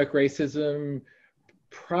systemic racism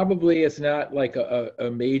probably is not like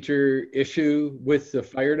a major issue with the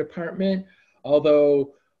fire department,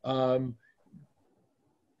 although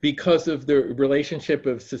because of the relationship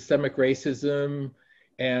of systemic racism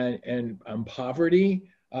and poverty,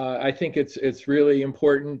 I think it's really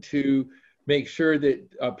important to make sure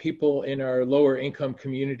that people in our lower income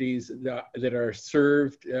communities that are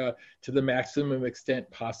served to the maximum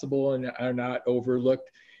extent possible and are not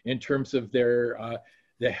overlooked in terms of their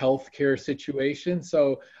the healthcare situation.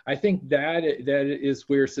 So I think that is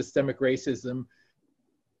where systemic racism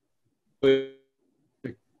the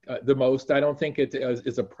most. I don't think it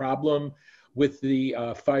is a problem with the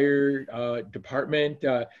fire department.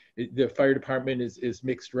 The fire department is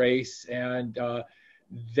mixed race, and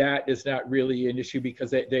that is not really an issue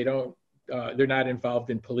because they're not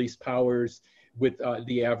involved in police powers with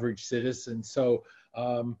the average citizen. So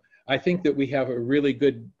I think that we have a really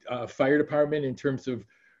good fire department in terms of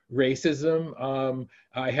racism.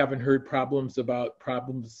 I haven't heard problems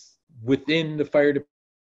within the fire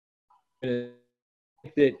department.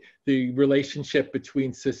 That the relationship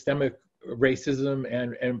between systemic racism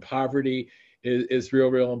and poverty is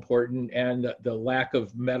real important, and the lack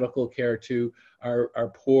of medical care to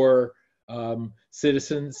our poor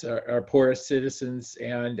citizens, our poorest citizens,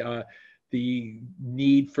 and the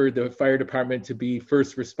need for the fire department to be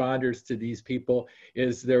first responders to these people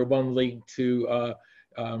is their one link to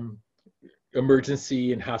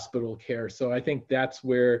emergency and hospital care. So I think that's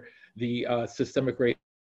where the systemic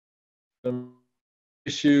racism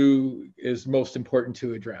issue is most important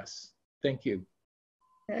to address. Thank you.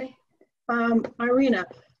 Okay. Irina,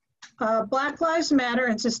 Black Lives Matter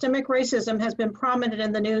and systemic racism has been prominent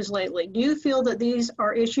in the news lately. Do you feel that these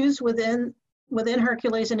are issues within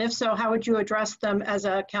Hercules, and if so, how would you address them as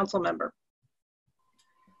a council member?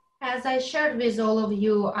 As I shared with all of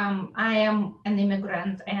you, I am an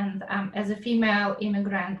immigrant, and as a female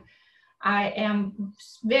immigrant, I am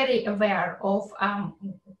very aware of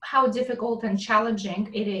how difficult and challenging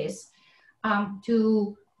it is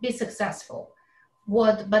to be successful.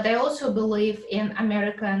 But I also believe in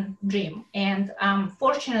American dream, and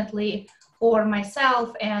fortunately for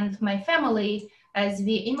myself and my family, as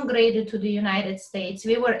we immigrated to the United States,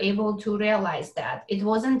 we were able to realize that. It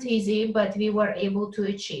wasn't easy, but we were able to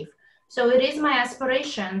achieve. So it is my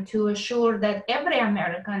aspiration to assure that every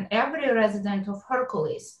American, every resident of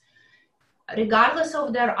Hercules, regardless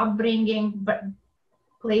of their upbringing,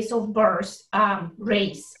 place of birth,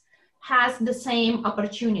 race, has the same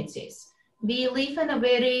opportunities. We live in a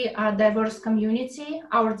very diverse community.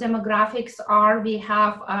 Our demographics are, we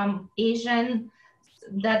have Asian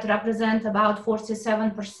that represent about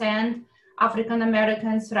 47%. African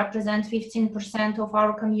Americans represent 15% of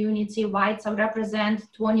our community. Whites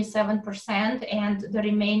represent 27%, and the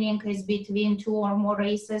remaining is between 2 or more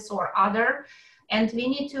races or other. And we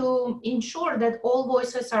need to ensure that all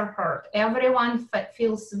voices are heard. Everyone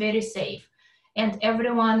feels very safe, and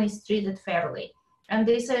everyone is treated fairly. And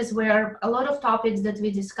this is where a lot of topics that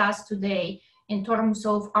we discussed today in terms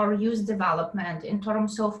of our youth development, in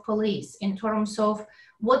terms of police, in terms of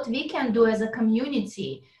what we can do as a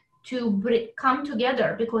community to come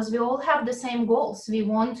together, because we all have the same goals. We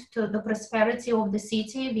want the prosperity of the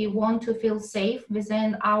city. We want to feel safe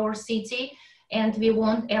within our city, and we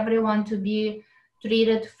want everyone to be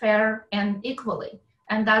treated fair and equally.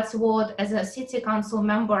 And that's what, as a city council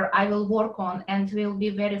member, I will work on, and will be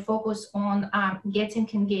very focused on getting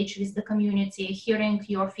engaged with the community, hearing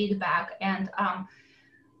your feedback, and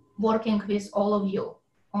working with all of you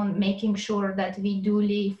on making sure that we do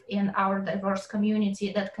live in our diverse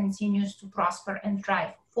community that continues to prosper and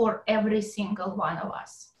thrive for every single one of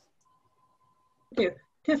us. Thank you.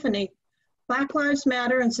 Tiffany, Black Lives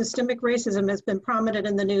Matter and systemic racism has been prominent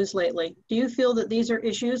in the news lately. Do you feel that these are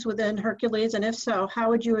issues within Hercules? And if so, how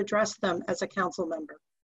would you address them as a council member?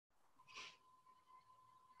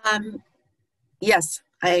 Yes,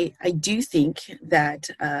 I do think that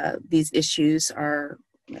these issues are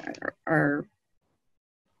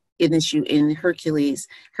an issue in Hercules.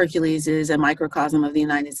 Hercules is a microcosm of the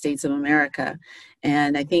United States of America.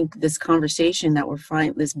 And I think this conversation that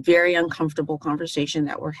this very uncomfortable conversation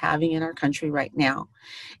that we're having in our country right now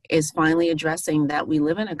is finally addressing that we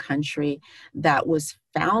live in a country that was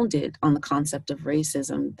founded on the concept of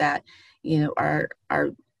racism, that, you know,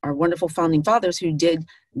 our wonderful founding fathers who did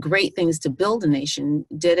great things to build a nation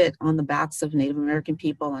did it on the backs of Native American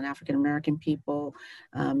people and African American people,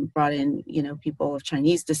 brought in, you know, people of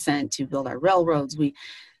Chinese descent to build our railroads.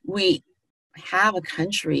 We have a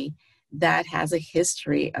country that has a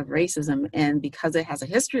history of racism, and because it has a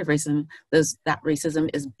history of racism, that racism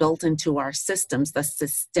is built into our systems, the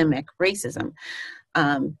systemic racism.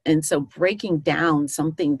 And so breaking down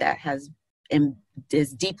something that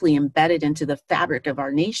is deeply embedded into the fabric of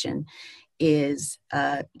our nation is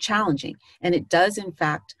challenging. And it does, in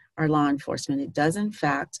fact, our law enforcement. It does, in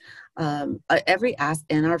fact, every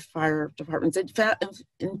in our fire departments. It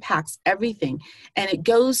impacts everything. And it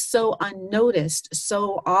goes so unnoticed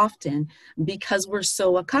so often because we're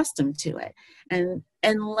so accustomed to it. And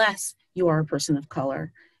unless you are a person of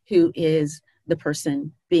color who is the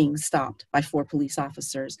person being stopped by 4 police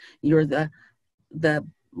officers, you're the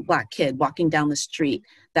Black kid walking down the street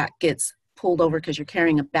that gets pulled over because you're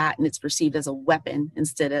carrying a bat and it's perceived as a weapon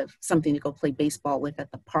instead of something to go play baseball with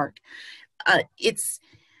at the park. It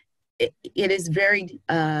is very,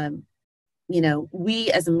 you know, we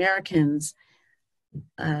as Americans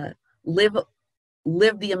live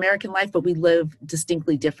the American life, but we live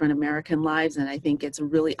distinctly different American lives. And I think it's a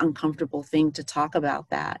really uncomfortable thing to talk about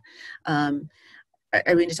that.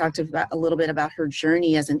 Irina talked a little bit about her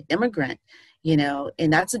journey as an immigrant. you know,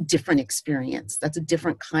 and that's a different experience. That's a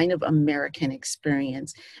different kind of American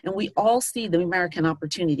experience. And we all see the American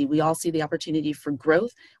opportunity. We all see the opportunity for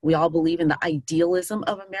growth. We all believe in the idealism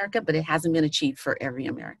of America, but it hasn't been achieved for every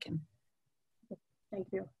American. Thank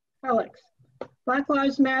you. Alex, Black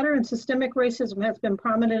Lives Matter and systemic racism have been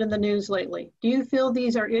prominent in the news lately. Do you feel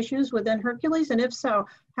these are issues within Hercules? And if so,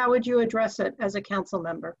 how would you address it as a council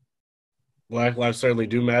member? Black lives certainly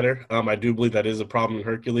do matter. I do believe that is a problem in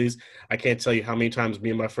Hercules. I can't tell you how many times me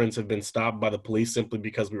and my friends have been stopped by the police simply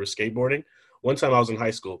because we were skateboarding. One time I was in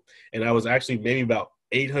high school, and I was actually maybe about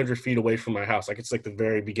 800 feet away from my house. Like, it's like the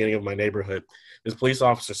very beginning of my neighborhood. This police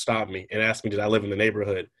officer stopped me and asked me, did I live in the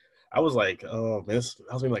neighborhood? I was like, oh man,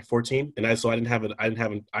 I was maybe like 14, and so I didn't have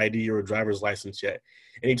an ID or a driver's license yet.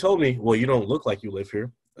 And he told me, well, you don't look like you live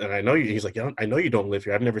here, and I know you. He's like, yeah, I know you don't live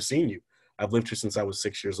here. I've never seen you. I've lived here since I was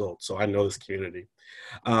 6 years old, so I know this community.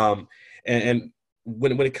 And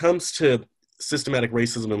when it comes to systematic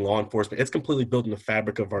racism in law enforcement, it's completely built in the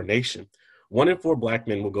fabric of our nation. 1 in 4 Black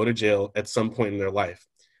men will go to jail at some point in their life.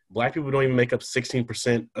 Black people don't even make up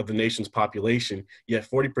 16% of the nation's population, yet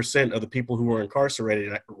 40% of the people who are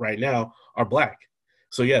incarcerated right now are Black.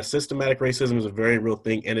 So yes, systematic racism is a very real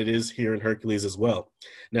thing, and it is here in Hercules as well.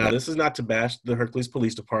 Now, this is not to bash the Hercules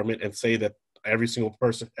Police Department and say that every single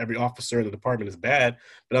person, every officer in the department is bad,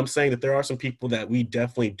 but I'm saying that there are some people that we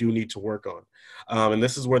definitely do need to work on. And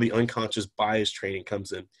this is where the unconscious bias training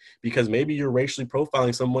comes in, because maybe you're racially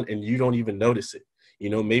profiling someone and you don't even notice it. You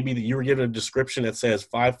know, maybe you were given a description that says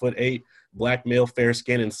 5'8", Black male, fair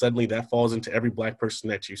skin, and suddenly that falls into every Black person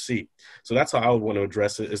that you see. So that's how I would want to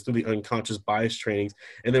address it, is through the unconscious bias trainings,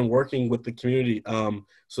 and then working with the community,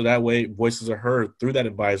 so that way voices are heard through that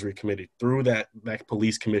advisory committee, through that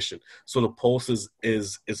police commission. So the pulse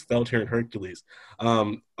is felt here in Hercules.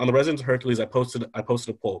 On the residents of Hercules, I posted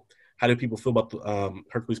a poll. How do people feel about the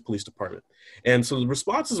Hercules Police Department? And so the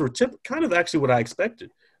responses were kind of actually what I expected.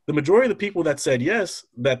 The majority of the people that said yes,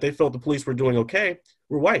 that they felt the police were doing okay,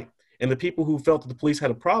 were white. And the people who felt that the police had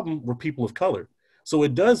a problem were people of color. So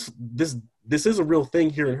this is a real thing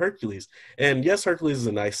here in Hercules. And yes, Hercules is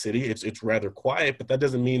a nice city. It's rather quiet, but that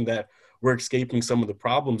doesn't mean that we're escaping some of the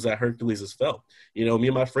problems that Hercules has felt. You know, me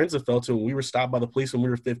and my friends have felt it when we were stopped by the police when we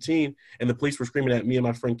were 15, and the police were screaming at me and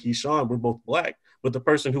my friend Keyshawn. We're both Black, but the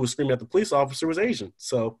person who was screaming at the police officer was Asian.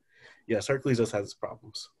 So yes, Hercules does have its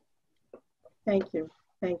problems. Thank you.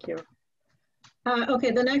 Thank you.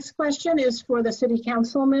 Okay, the next question is for the city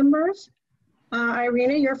council members.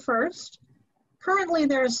 Irina, you're first. Currently,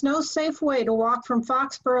 there is no safe way to walk from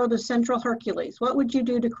Foxborough to Central Hercules. What would you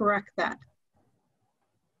do to correct that?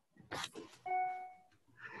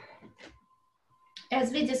 As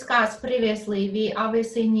we discussed previously, we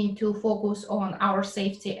obviously need to focus on our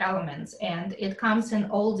safety elements, and it comes in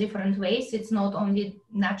all different ways. It's not only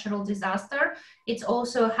natural disaster, it's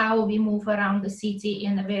also how we move around the city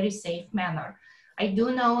in a very safe manner. I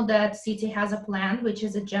do know that city has a plan, which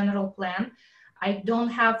is a general plan. I don't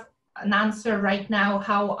have an answer right now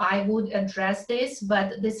how I would address this,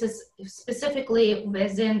 but this is specifically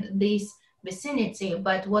within this vicinity.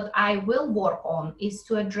 But what I will work on is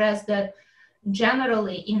to address that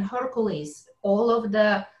generally in Hercules, all of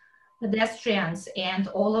the pedestrians and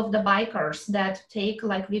all of the bikers that take,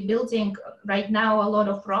 like we're building right now a lot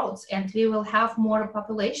of roads, and we will have more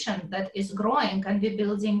population that is growing, and we're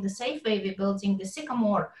building the Safeway, we're building the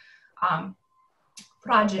Sycamore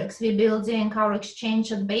projects, we're building our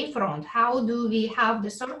exchange at Bayfront. How do we have the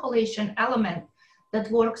circulation element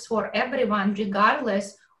that works for everyone,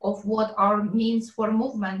 regardless of what our means for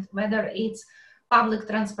movement, whether it's public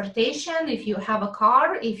transportation, if you have a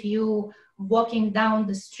car, if you walking down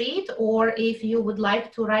the street, or if you would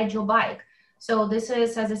like to ride your bike. So this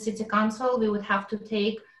is, as a city council, we would have to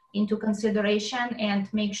take into consideration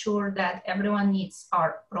and make sure that everyone needs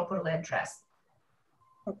are properly addressed.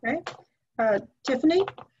 Okay. Tiffany,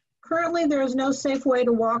 currently there is no safe way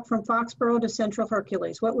to walk from Foxborough to Central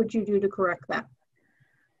Hercules. What would you do to correct that?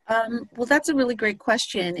 Well, that's a really great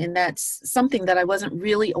question, and that's something that I wasn't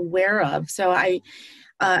really aware of. So I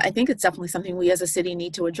think it's definitely something we as a city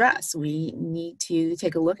need to address. We need to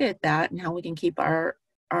take a look at that and how we can keep our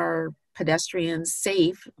pedestrians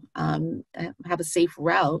safe, have a safe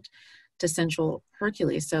route to Central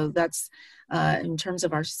Hercules. So that's in terms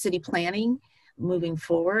of our city planning moving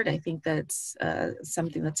forward. I think that's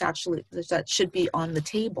something that should be on the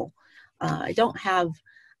table. I don't have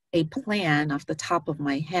a plan off the top of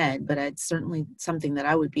my head, but it's certainly something that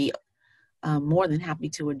I would be more than happy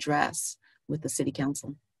to address with the city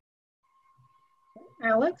council.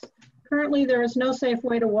 Alex, currently there is no safe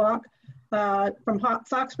way to walk from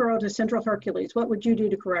Foxborough to Central Hercules. What would you do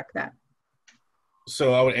to correct that?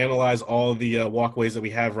 So I would analyze all the walkways that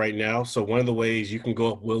we have right now. So one of the ways, you can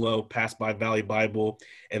go up Willow, pass by Valley Bible,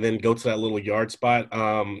 and then go to that little yard spot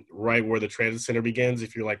right where the transit center begins.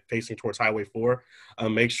 If you're like facing towards Highway 4,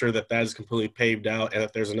 make sure that that is completely paved out and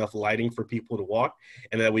that there's enough lighting for people to walk,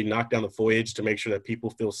 and that we knock down the foliage to make sure that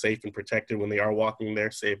people feel safe and protected when they are walking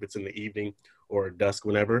there, say if it's in the evening or dusk,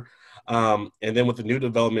 whenever. And then with the new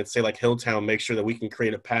development, say like Hilltown, make sure that we can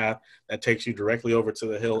create a path that takes you directly over to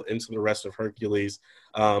the hill into the rest of Hercules.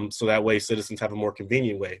 So that way citizens have a more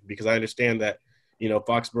convenient way, because I understand that, you know,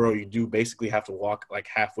 Foxborough, you do basically have to walk like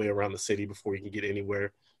halfway around the city before you can get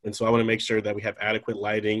anywhere. And so I want to make sure that we have adequate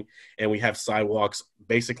lighting and we have sidewalks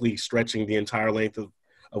basically stretching the entire length of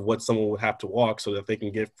what someone would have to walk so that they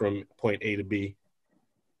can get from point A to B.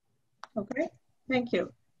 Okay, thank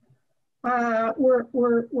you.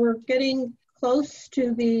 We're getting close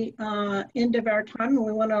to the end of our time, and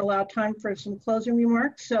we want to allow time for some closing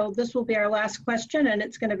remarks. So this will be our last question, and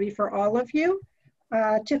it's going to be for all of you.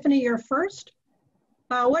 Tiffany, you're first.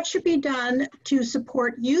 What should be done to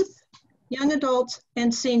support youth, young adults,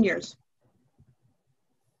 and seniors?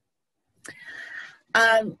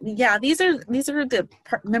 Yeah, these are the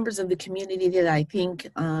members of the community that I think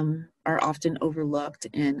are often overlooked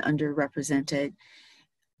and underrepresented.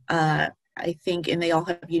 I think, and they all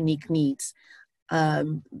have unique needs.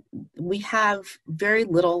 We have very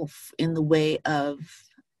little in the way of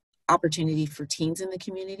opportunity for teens in the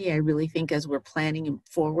community. I really think as we're planning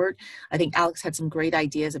forward, I think Alex had some great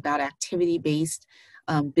ideas about activity-based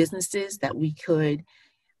businesses that we could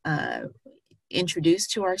introduce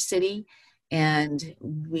to our city, and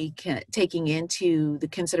we can, taking into the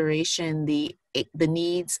consideration the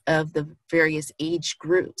needs of the various age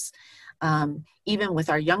groups. Even with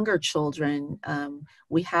our younger children,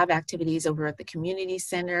 we have activities over at the community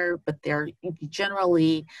center, but they're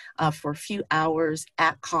generally for a few hours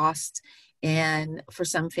at cost. And for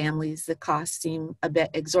some families, the costs seem a bit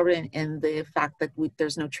exorbitant, and the fact that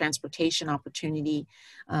there's no transportation opportunity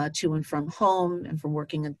to and from home and from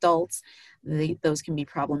working adults, those can be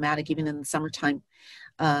problematic even in the summertime.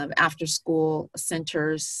 After school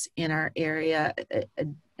centers in our area,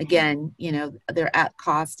 again, you know, they're at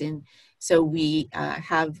cost, and so we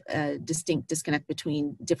have a distinct disconnect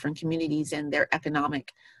between different communities and their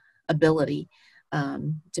economic ability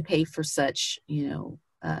to pay for such, you know,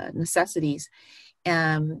 necessities.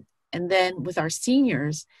 And then with our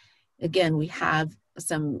seniors, again, we have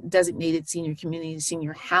some designated senior communities,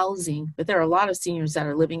 senior housing, but there are a lot of seniors that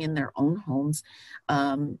are living in their own homes,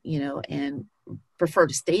 you know, and prefer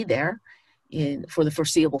to stay there for the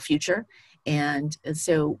foreseeable future. And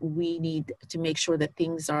so we need to make sure that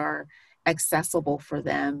things are accessible for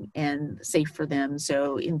them and safe for them.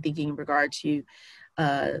 So in thinking in regard to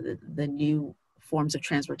the new forms of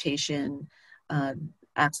transportation,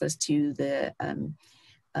 access to the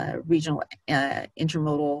regional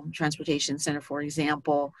intermodal transportation center, for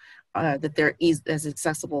example, that they're as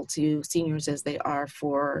accessible to seniors as they are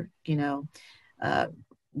for, young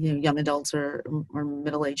adults or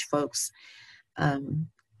middle-aged folks.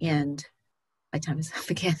 And my time is up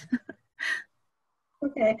again.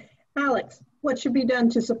 Okay, Alex, what should be done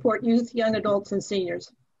to support youth, young adults, and seniors?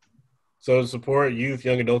 So to support youth,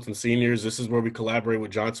 young adults, and seniors, this is where we collaborate with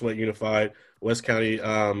Johnson West Unified, West County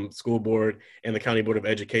School Board, and the County Board of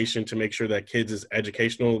Education to make sure that kids'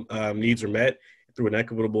 educational needs are met through an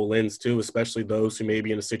equitable lens too, especially those who may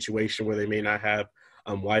be in a situation where they may not have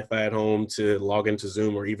Wi-Fi at home to log into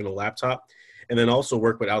Zoom or even a laptop. And then also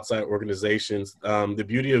work with outside organizations. The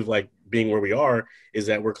beauty of like being where we are is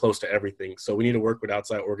that we're close to everything. So we need to work with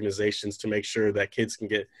outside organizations to make sure that kids can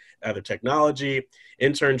get either technology,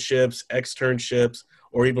 internships, externships,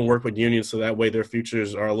 or even work with unions so that way their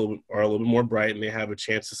futures are a little bit more bright and they have a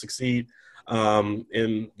chance to succeed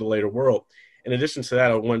in the later world. In addition to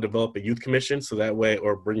that, I want to develop a youth commission so that way,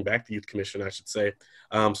 or bring back the youth commission, I should say,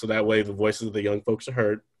 so that way the voices of the young folks are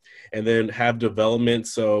heard. And then have development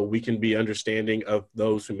so we can be understanding of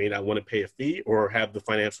those who may not want to pay a fee or have the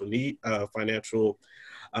financial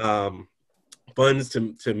funds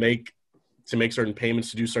to make certain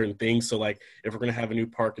payments to do certain things. So like if we're going to have a new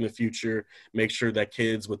park in the future, make sure that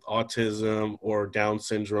kids with autism or Down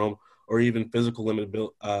syndrome or even physical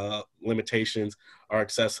limitations are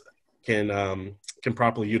can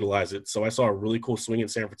properly utilize it. So I saw a really cool swing in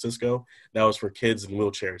San Francisco that was for kids in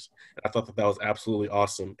wheelchairs. And I thought that was absolutely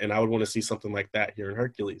awesome. And I would want to see something like that here in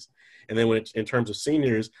Hercules. And then in terms of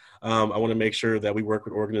seniors, I want to make sure that we work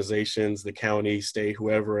with organizations, the county, state,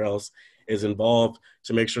 whoever else, is involved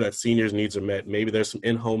to make sure that seniors' needs are met. Maybe there's some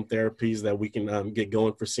in-home therapies that we can get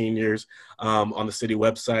going for seniors on the city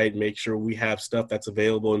website, make sure we have stuff that's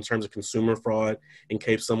available in terms of consumer fraud in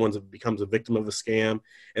case someone becomes a victim of a scam,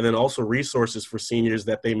 and then also resources for seniors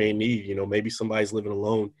that they may need. You know, maybe somebody's living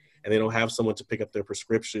alone and they don't have someone to pick up their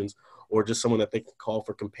prescriptions, or just someone that they can call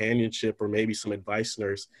for companionship, or maybe some advice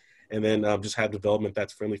nurse. And then just have development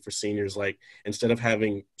that's friendly for seniors. Like, instead of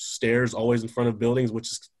having stairs always in front of buildings, which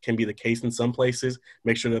can be the case in some places,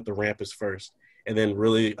 make sure that the ramp is first. And then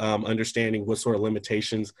really understanding what sort of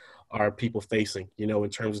limitations are people facing, you know, in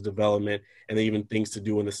terms of development, and even things to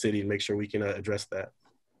do in the city, and make sure we can address that.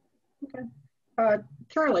 Okay.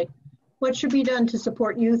 Charlie, what should be done to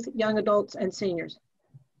support youth, young adults, and seniors?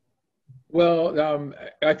 Well,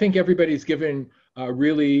 I think everybody's given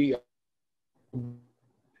really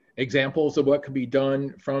examples of what could be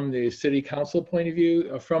done from the city council point of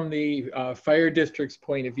view, from the fire district's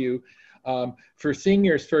point of view. For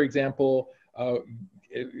seniors, for example,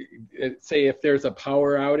 say if there's a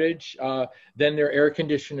power outage, then their air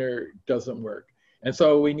conditioner doesn't work. And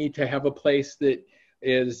so we need to have a place that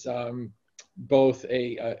is both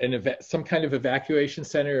some kind of evacuation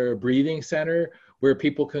center or a breathing center where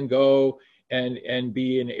people can go and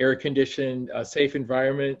be in air conditioned, safe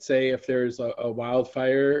environment. Say if there's a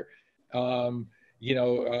wildfire, you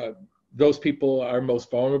know, those people are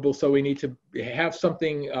most vulnerable. So we need to have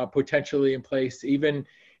something potentially in place, even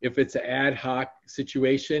if it's an ad hoc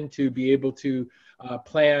situation, to be able to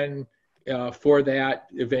plan for that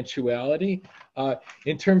eventuality.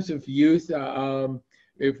 In terms of youth,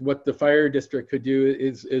 if what the fire district could do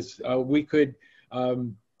is we could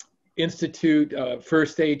institute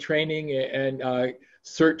first aid training and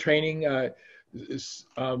CERT training,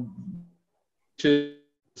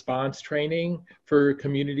 response training for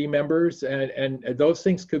community members, and those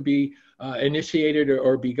things could be initiated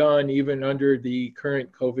or begun even under the current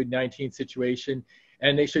COVID-19 situation,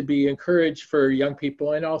 and they should be encouraged for young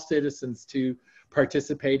people and all citizens to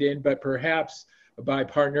participate in. But perhaps by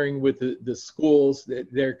partnering with the schools,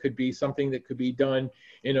 that there could be something that could be done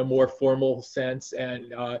in a more formal sense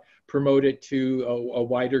and promote it to a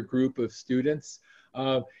wider group of students.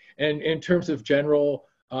 And in terms of general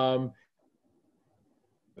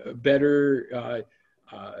better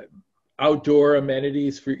outdoor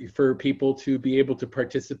amenities for people to be able to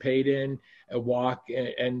participate in, walk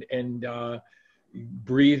and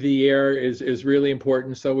breathe the air is really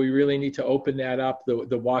important. So we really need to open that up,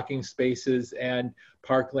 the walking spaces and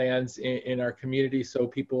parklands in our community, so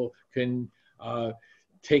people can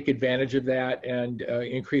take advantage of that and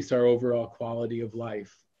increase our overall quality of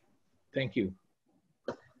life. Thank you.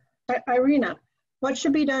 Irina, what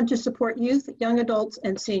should be done to support youth, young adults,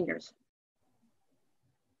 and seniors?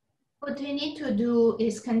 What we need to do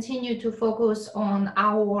is continue to focus on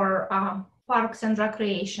our parks and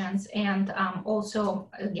recreations, and also,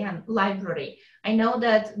 again, library. I know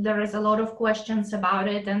that there is a lot of questions about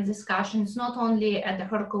it and discussions, not only at the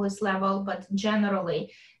Hercules level, but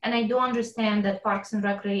generally. And I do understand that parks and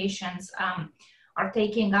recreations are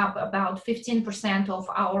taking up about 15% of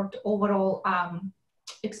our overall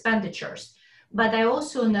expenditures. But I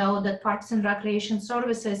also know that parks and recreation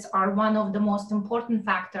services are one of the most important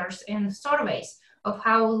factors in surveys of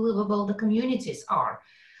how livable the communities are.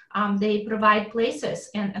 They provide places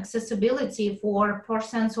and accessibility for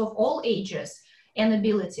persons of all ages and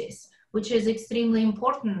abilities, which is extremely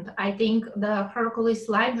important. I think the Hercules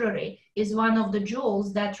Library is one of the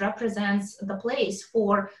jewels that represents the place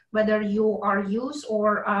for whether you are youth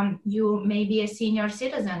or you may be a senior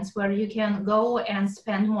citizens, where you can go and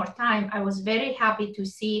spend more time. I was very happy to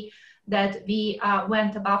see that we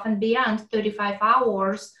went above and beyond 35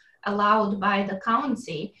 hours allowed by the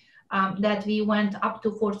county, that we went up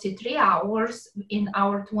to 43 hours in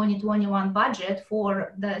our 2021 budget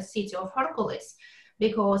for the city of Hercules.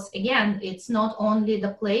 Because again, it's not only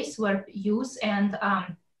the place where youth and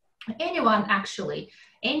anyone actually,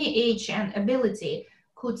 any age and ability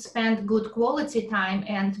could spend good quality time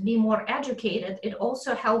and be more educated. It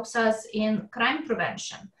also helps us in crime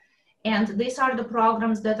prevention. And these are the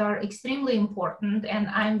programs that are extremely important and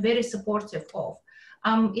I'm very supportive of.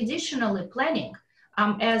 Additionally, planning.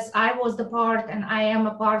 As I was the part and I am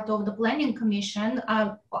a part of the planning commission,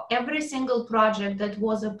 every single project that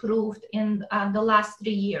was approved in the last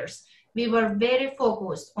 3 years, we were very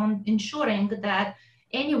focused on ensuring that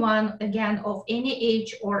anyone, again, of any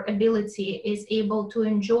age or ability is able to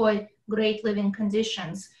enjoy great living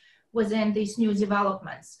conditions within these new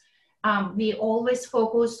developments. We always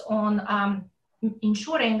focus on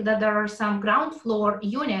ensuring that there are some ground floor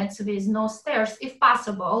units with no stairs, if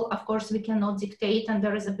possible. Of course, we cannot dictate, and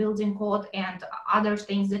there is a building code and other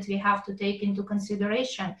things that we have to take into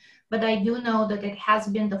consideration. But I do know that it has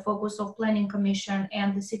been the focus of Planning Commission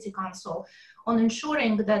and the City Council on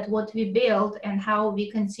ensuring that what we build and how we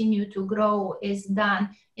continue to grow is done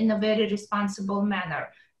in a very responsible manner,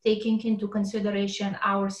 taking into consideration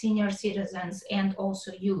our senior citizens and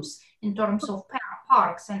also youth in terms of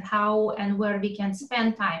parks and how and where we can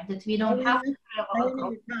spend time, that we don't have to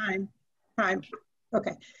travel. Time.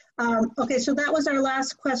 Okay. Okay, so that was our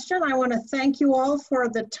last question. I want to thank you all for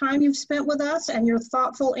the time you've spent with us and your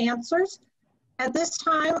thoughtful answers. At this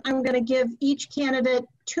time, I'm going to give each candidate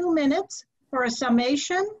 2 minutes for a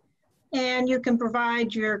summation, and you can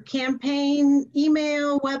provide your campaign,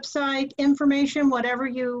 email, website, information, whatever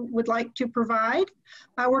you would like to provide.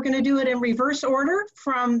 We're going to do it in reverse order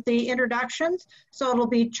from the introductions. So it'll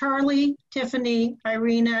be Charlie, Tiffany,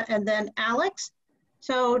 Irina, and then Alex.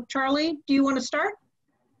 So Charlie, do you want to start?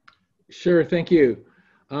 Sure, thank you.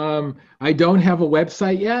 I don't have a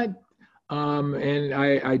website yet, and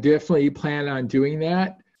I definitely plan on doing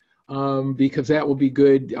that. Because that will be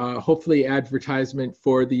good, hopefully advertisement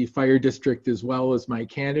for the fire district as well as my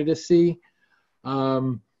candidacy.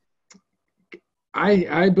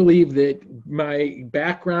 I believe that my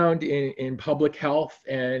background in public health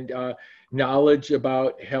and knowledge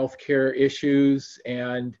about healthcare issues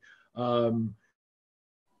and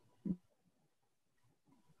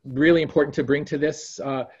really important to bring to this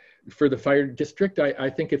for the fire district. I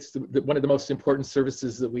think it's one of the most important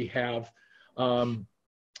services that we have.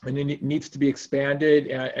 And it needs to be expanded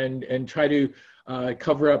and try to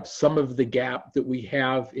cover up some of the gap that we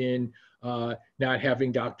have in not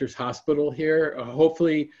having Doctors Hospital here.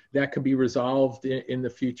 Hopefully that can be resolved in the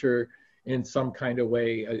future in some kind of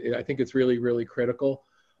way. I think it's really, really critical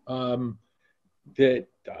that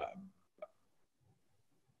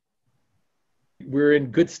we're in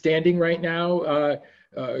good standing right now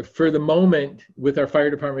for the moment with our fire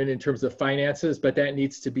department in terms of finances, but that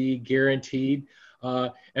needs to be guaranteed.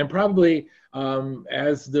 And probably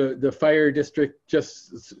as the fire district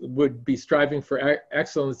just would be striving for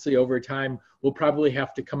excellency over time, we'll probably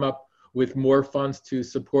have to come up with more funds to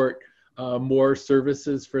support more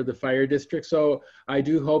services for the fire district. So I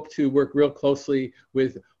do hope to work real closely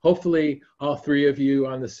with hopefully all 3 of you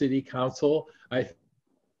on the City Council. I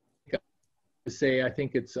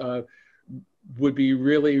think it's would be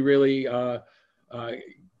really, really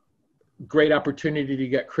great opportunity to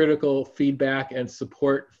get critical feedback and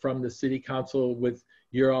support from the City Council with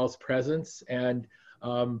your all's presence and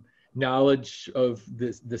knowledge of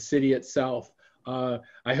the city itself.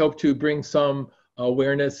 I hope to bring some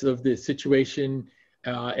awareness of the situation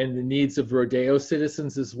and the needs of Rodeo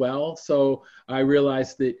citizens as well. So I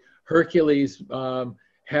realize that Hercules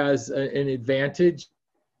has an advantage.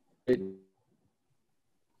 It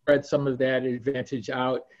spread some of that advantage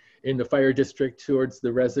out in the fire district towards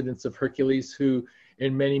the residents of Hercules, who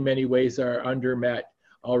in many, many ways are undermet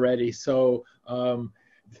already. So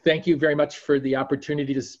thank you very much for the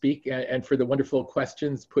opportunity to speak and for the wonderful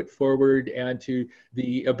questions put forward and to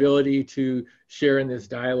the ability to share in this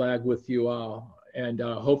dialogue with you all. And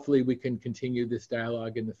hopefully we can continue this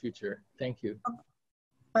dialogue in the future. Thank you.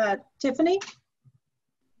 Tiffany?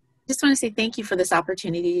 Just want to say thank you for this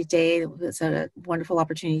opportunity today. It was a wonderful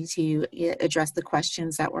opportunity to address the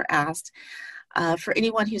questions that were asked. For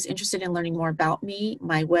anyone who's interested in learning more about me,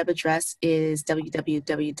 my web address is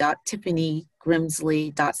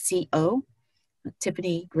www.tiffanygrimsley.co.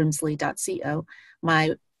 tiffanygrimsley.co.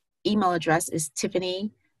 My email address is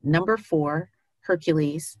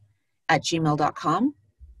tiffany4hercules@gmail.com.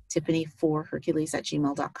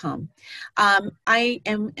 tiffany4hercules@gmail.com. I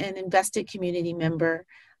am an invested community member.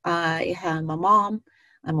 I am a mom,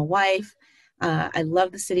 I'm a wife. I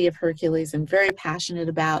love the city of Hercules. I'm very passionate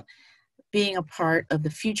about being a part of the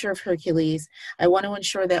future of Hercules. I want to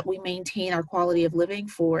ensure that we maintain our quality of living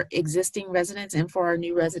for existing residents and for our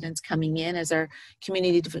new residents coming in as our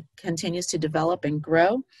community continues to develop and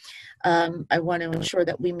grow. I want to ensure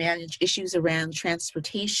that we manage issues around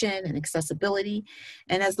transportation and accessibility.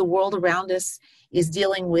 And as the world around us is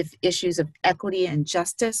dealing with issues of equity and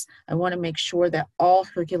justice, I want to make sure that all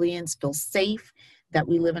Herculeans feel safe, that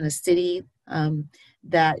we live in a city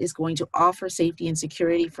that is going to offer safety and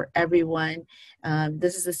security for everyone.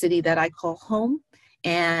 This is a city that I call home,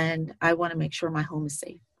 and I want to make sure my home is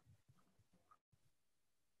safe.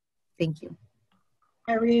 Thank you.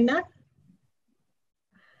 Irina?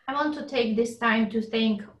 I want to take this time to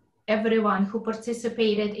thank everyone who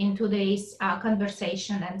participated in today's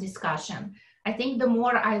conversation and discussion. I think the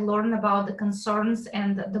more I learn about the concerns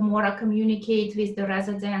and the more I communicate with the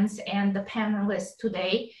residents and the panelists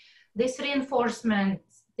today, this reinforces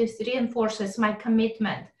my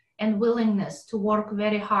commitment and willingness to work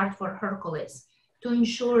very hard for Hercules to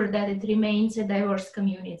ensure that it remains a diverse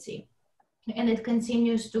community and it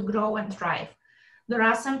continues to grow and thrive. There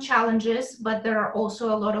are some challenges, but there are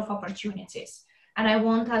also a lot of opportunities. And I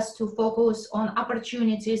want us to focus on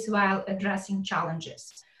opportunities while addressing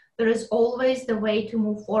challenges. There is always the way to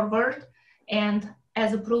move forward. And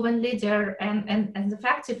as a proven leader and an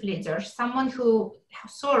effective leader, someone who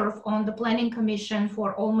served on the Planning Commission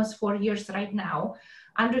for almost 4 years right now,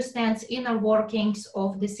 understands inner workings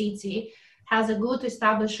of the city, has a good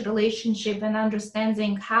established relationship and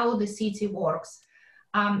understanding how the city works,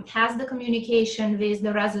 has the communication with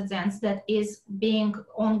the residents that is being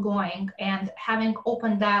ongoing and having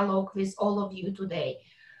open dialogue with all of you today.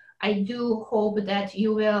 I do hope that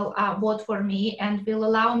you will vote for me and will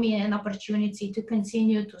allow me an opportunity to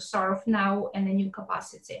continue to serve now in a new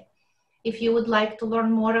capacity. If you would like to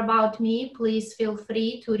learn more about me, please feel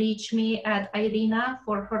free to reach me at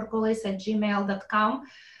irina4hercules@gmail.com.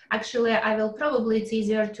 Actually, it's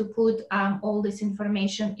easier to put all this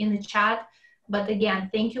information in the chat. But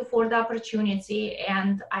again, thank you for the opportunity,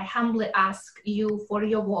 and I humbly ask you for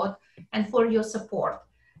your vote and for your support.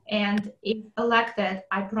 And if elected,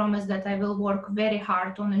 I promise that I will work very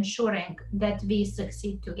hard on ensuring that we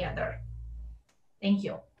succeed together. Thank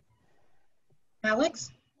you.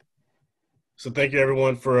 Alex? So thank you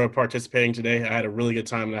everyone for participating today. I had a really good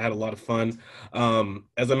time and I had a lot of fun.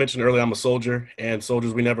 As I mentioned earlier, I'm a soldier, and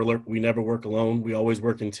soldiers, we never work alone. We always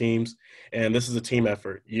work in teams, and this is a team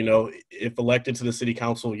effort. You know, if elected to the city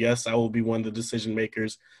council, yes, I will be one of the decision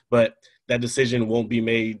makers, but that decision won't be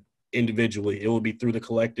made individually. It will be through the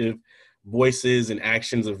collective voices and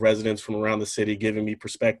actions of residents from around the city, giving me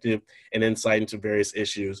perspective and insight into various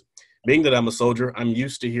issues. Being that I'm a soldier, I'm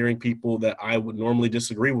used to hearing people that I would normally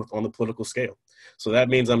disagree with on the political scale. So that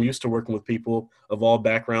means I'm used to working with people of all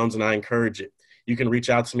backgrounds, and I encourage it. You can reach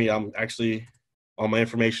out to me. I'm actually, all my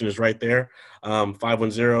information is right there,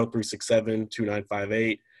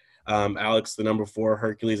 510-367-2958. Alex, the number 4,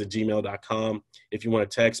 Hercules@gmail.com. If you want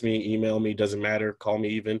to text me, email me, doesn't matter, call me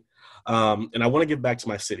even. And I want to give back to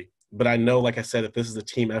my city. But I know, like I said, that this is a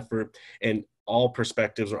team effort, and all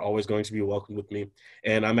perspectives are always going to be welcome with me.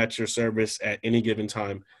 And I'm at your service at any given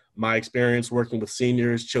time. My experience working with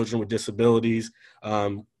seniors, children with disabilities,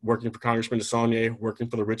 working for Congressman DeSaulnier, working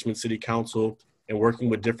for the Richmond City Council, and working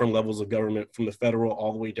with different levels of government from the federal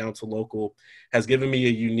all the way down to local has given me a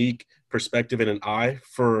unique perspective and an eye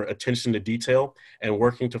for attention to detail and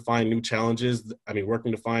working to find new challenges.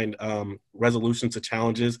 Working to find resolutions to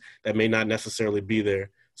challenges that may not necessarily be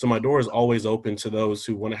there. So my door is always open to those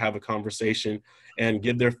who want to have a conversation and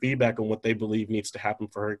give their feedback on what they believe needs to happen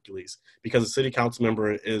for Hercules, because a city council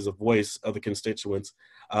member is a voice of the constituents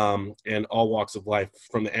and all walks of life,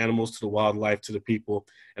 from the animals to the wildlife to the people.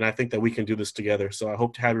 And I think that we can do this together. So I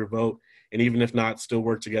hope to have your vote, and even if not, still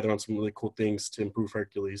work together on some really cool things to improve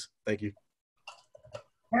Hercules. Thank you.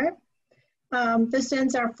 All right. This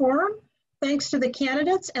ends our forum. Thanks to the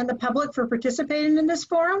candidates and the public for participating in this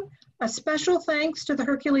forum. A special thanks to the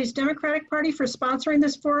Hercules Democratic Party for sponsoring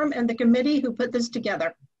this forum and the committee who put this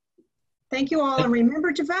together. Thank you all, and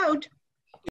remember to vote.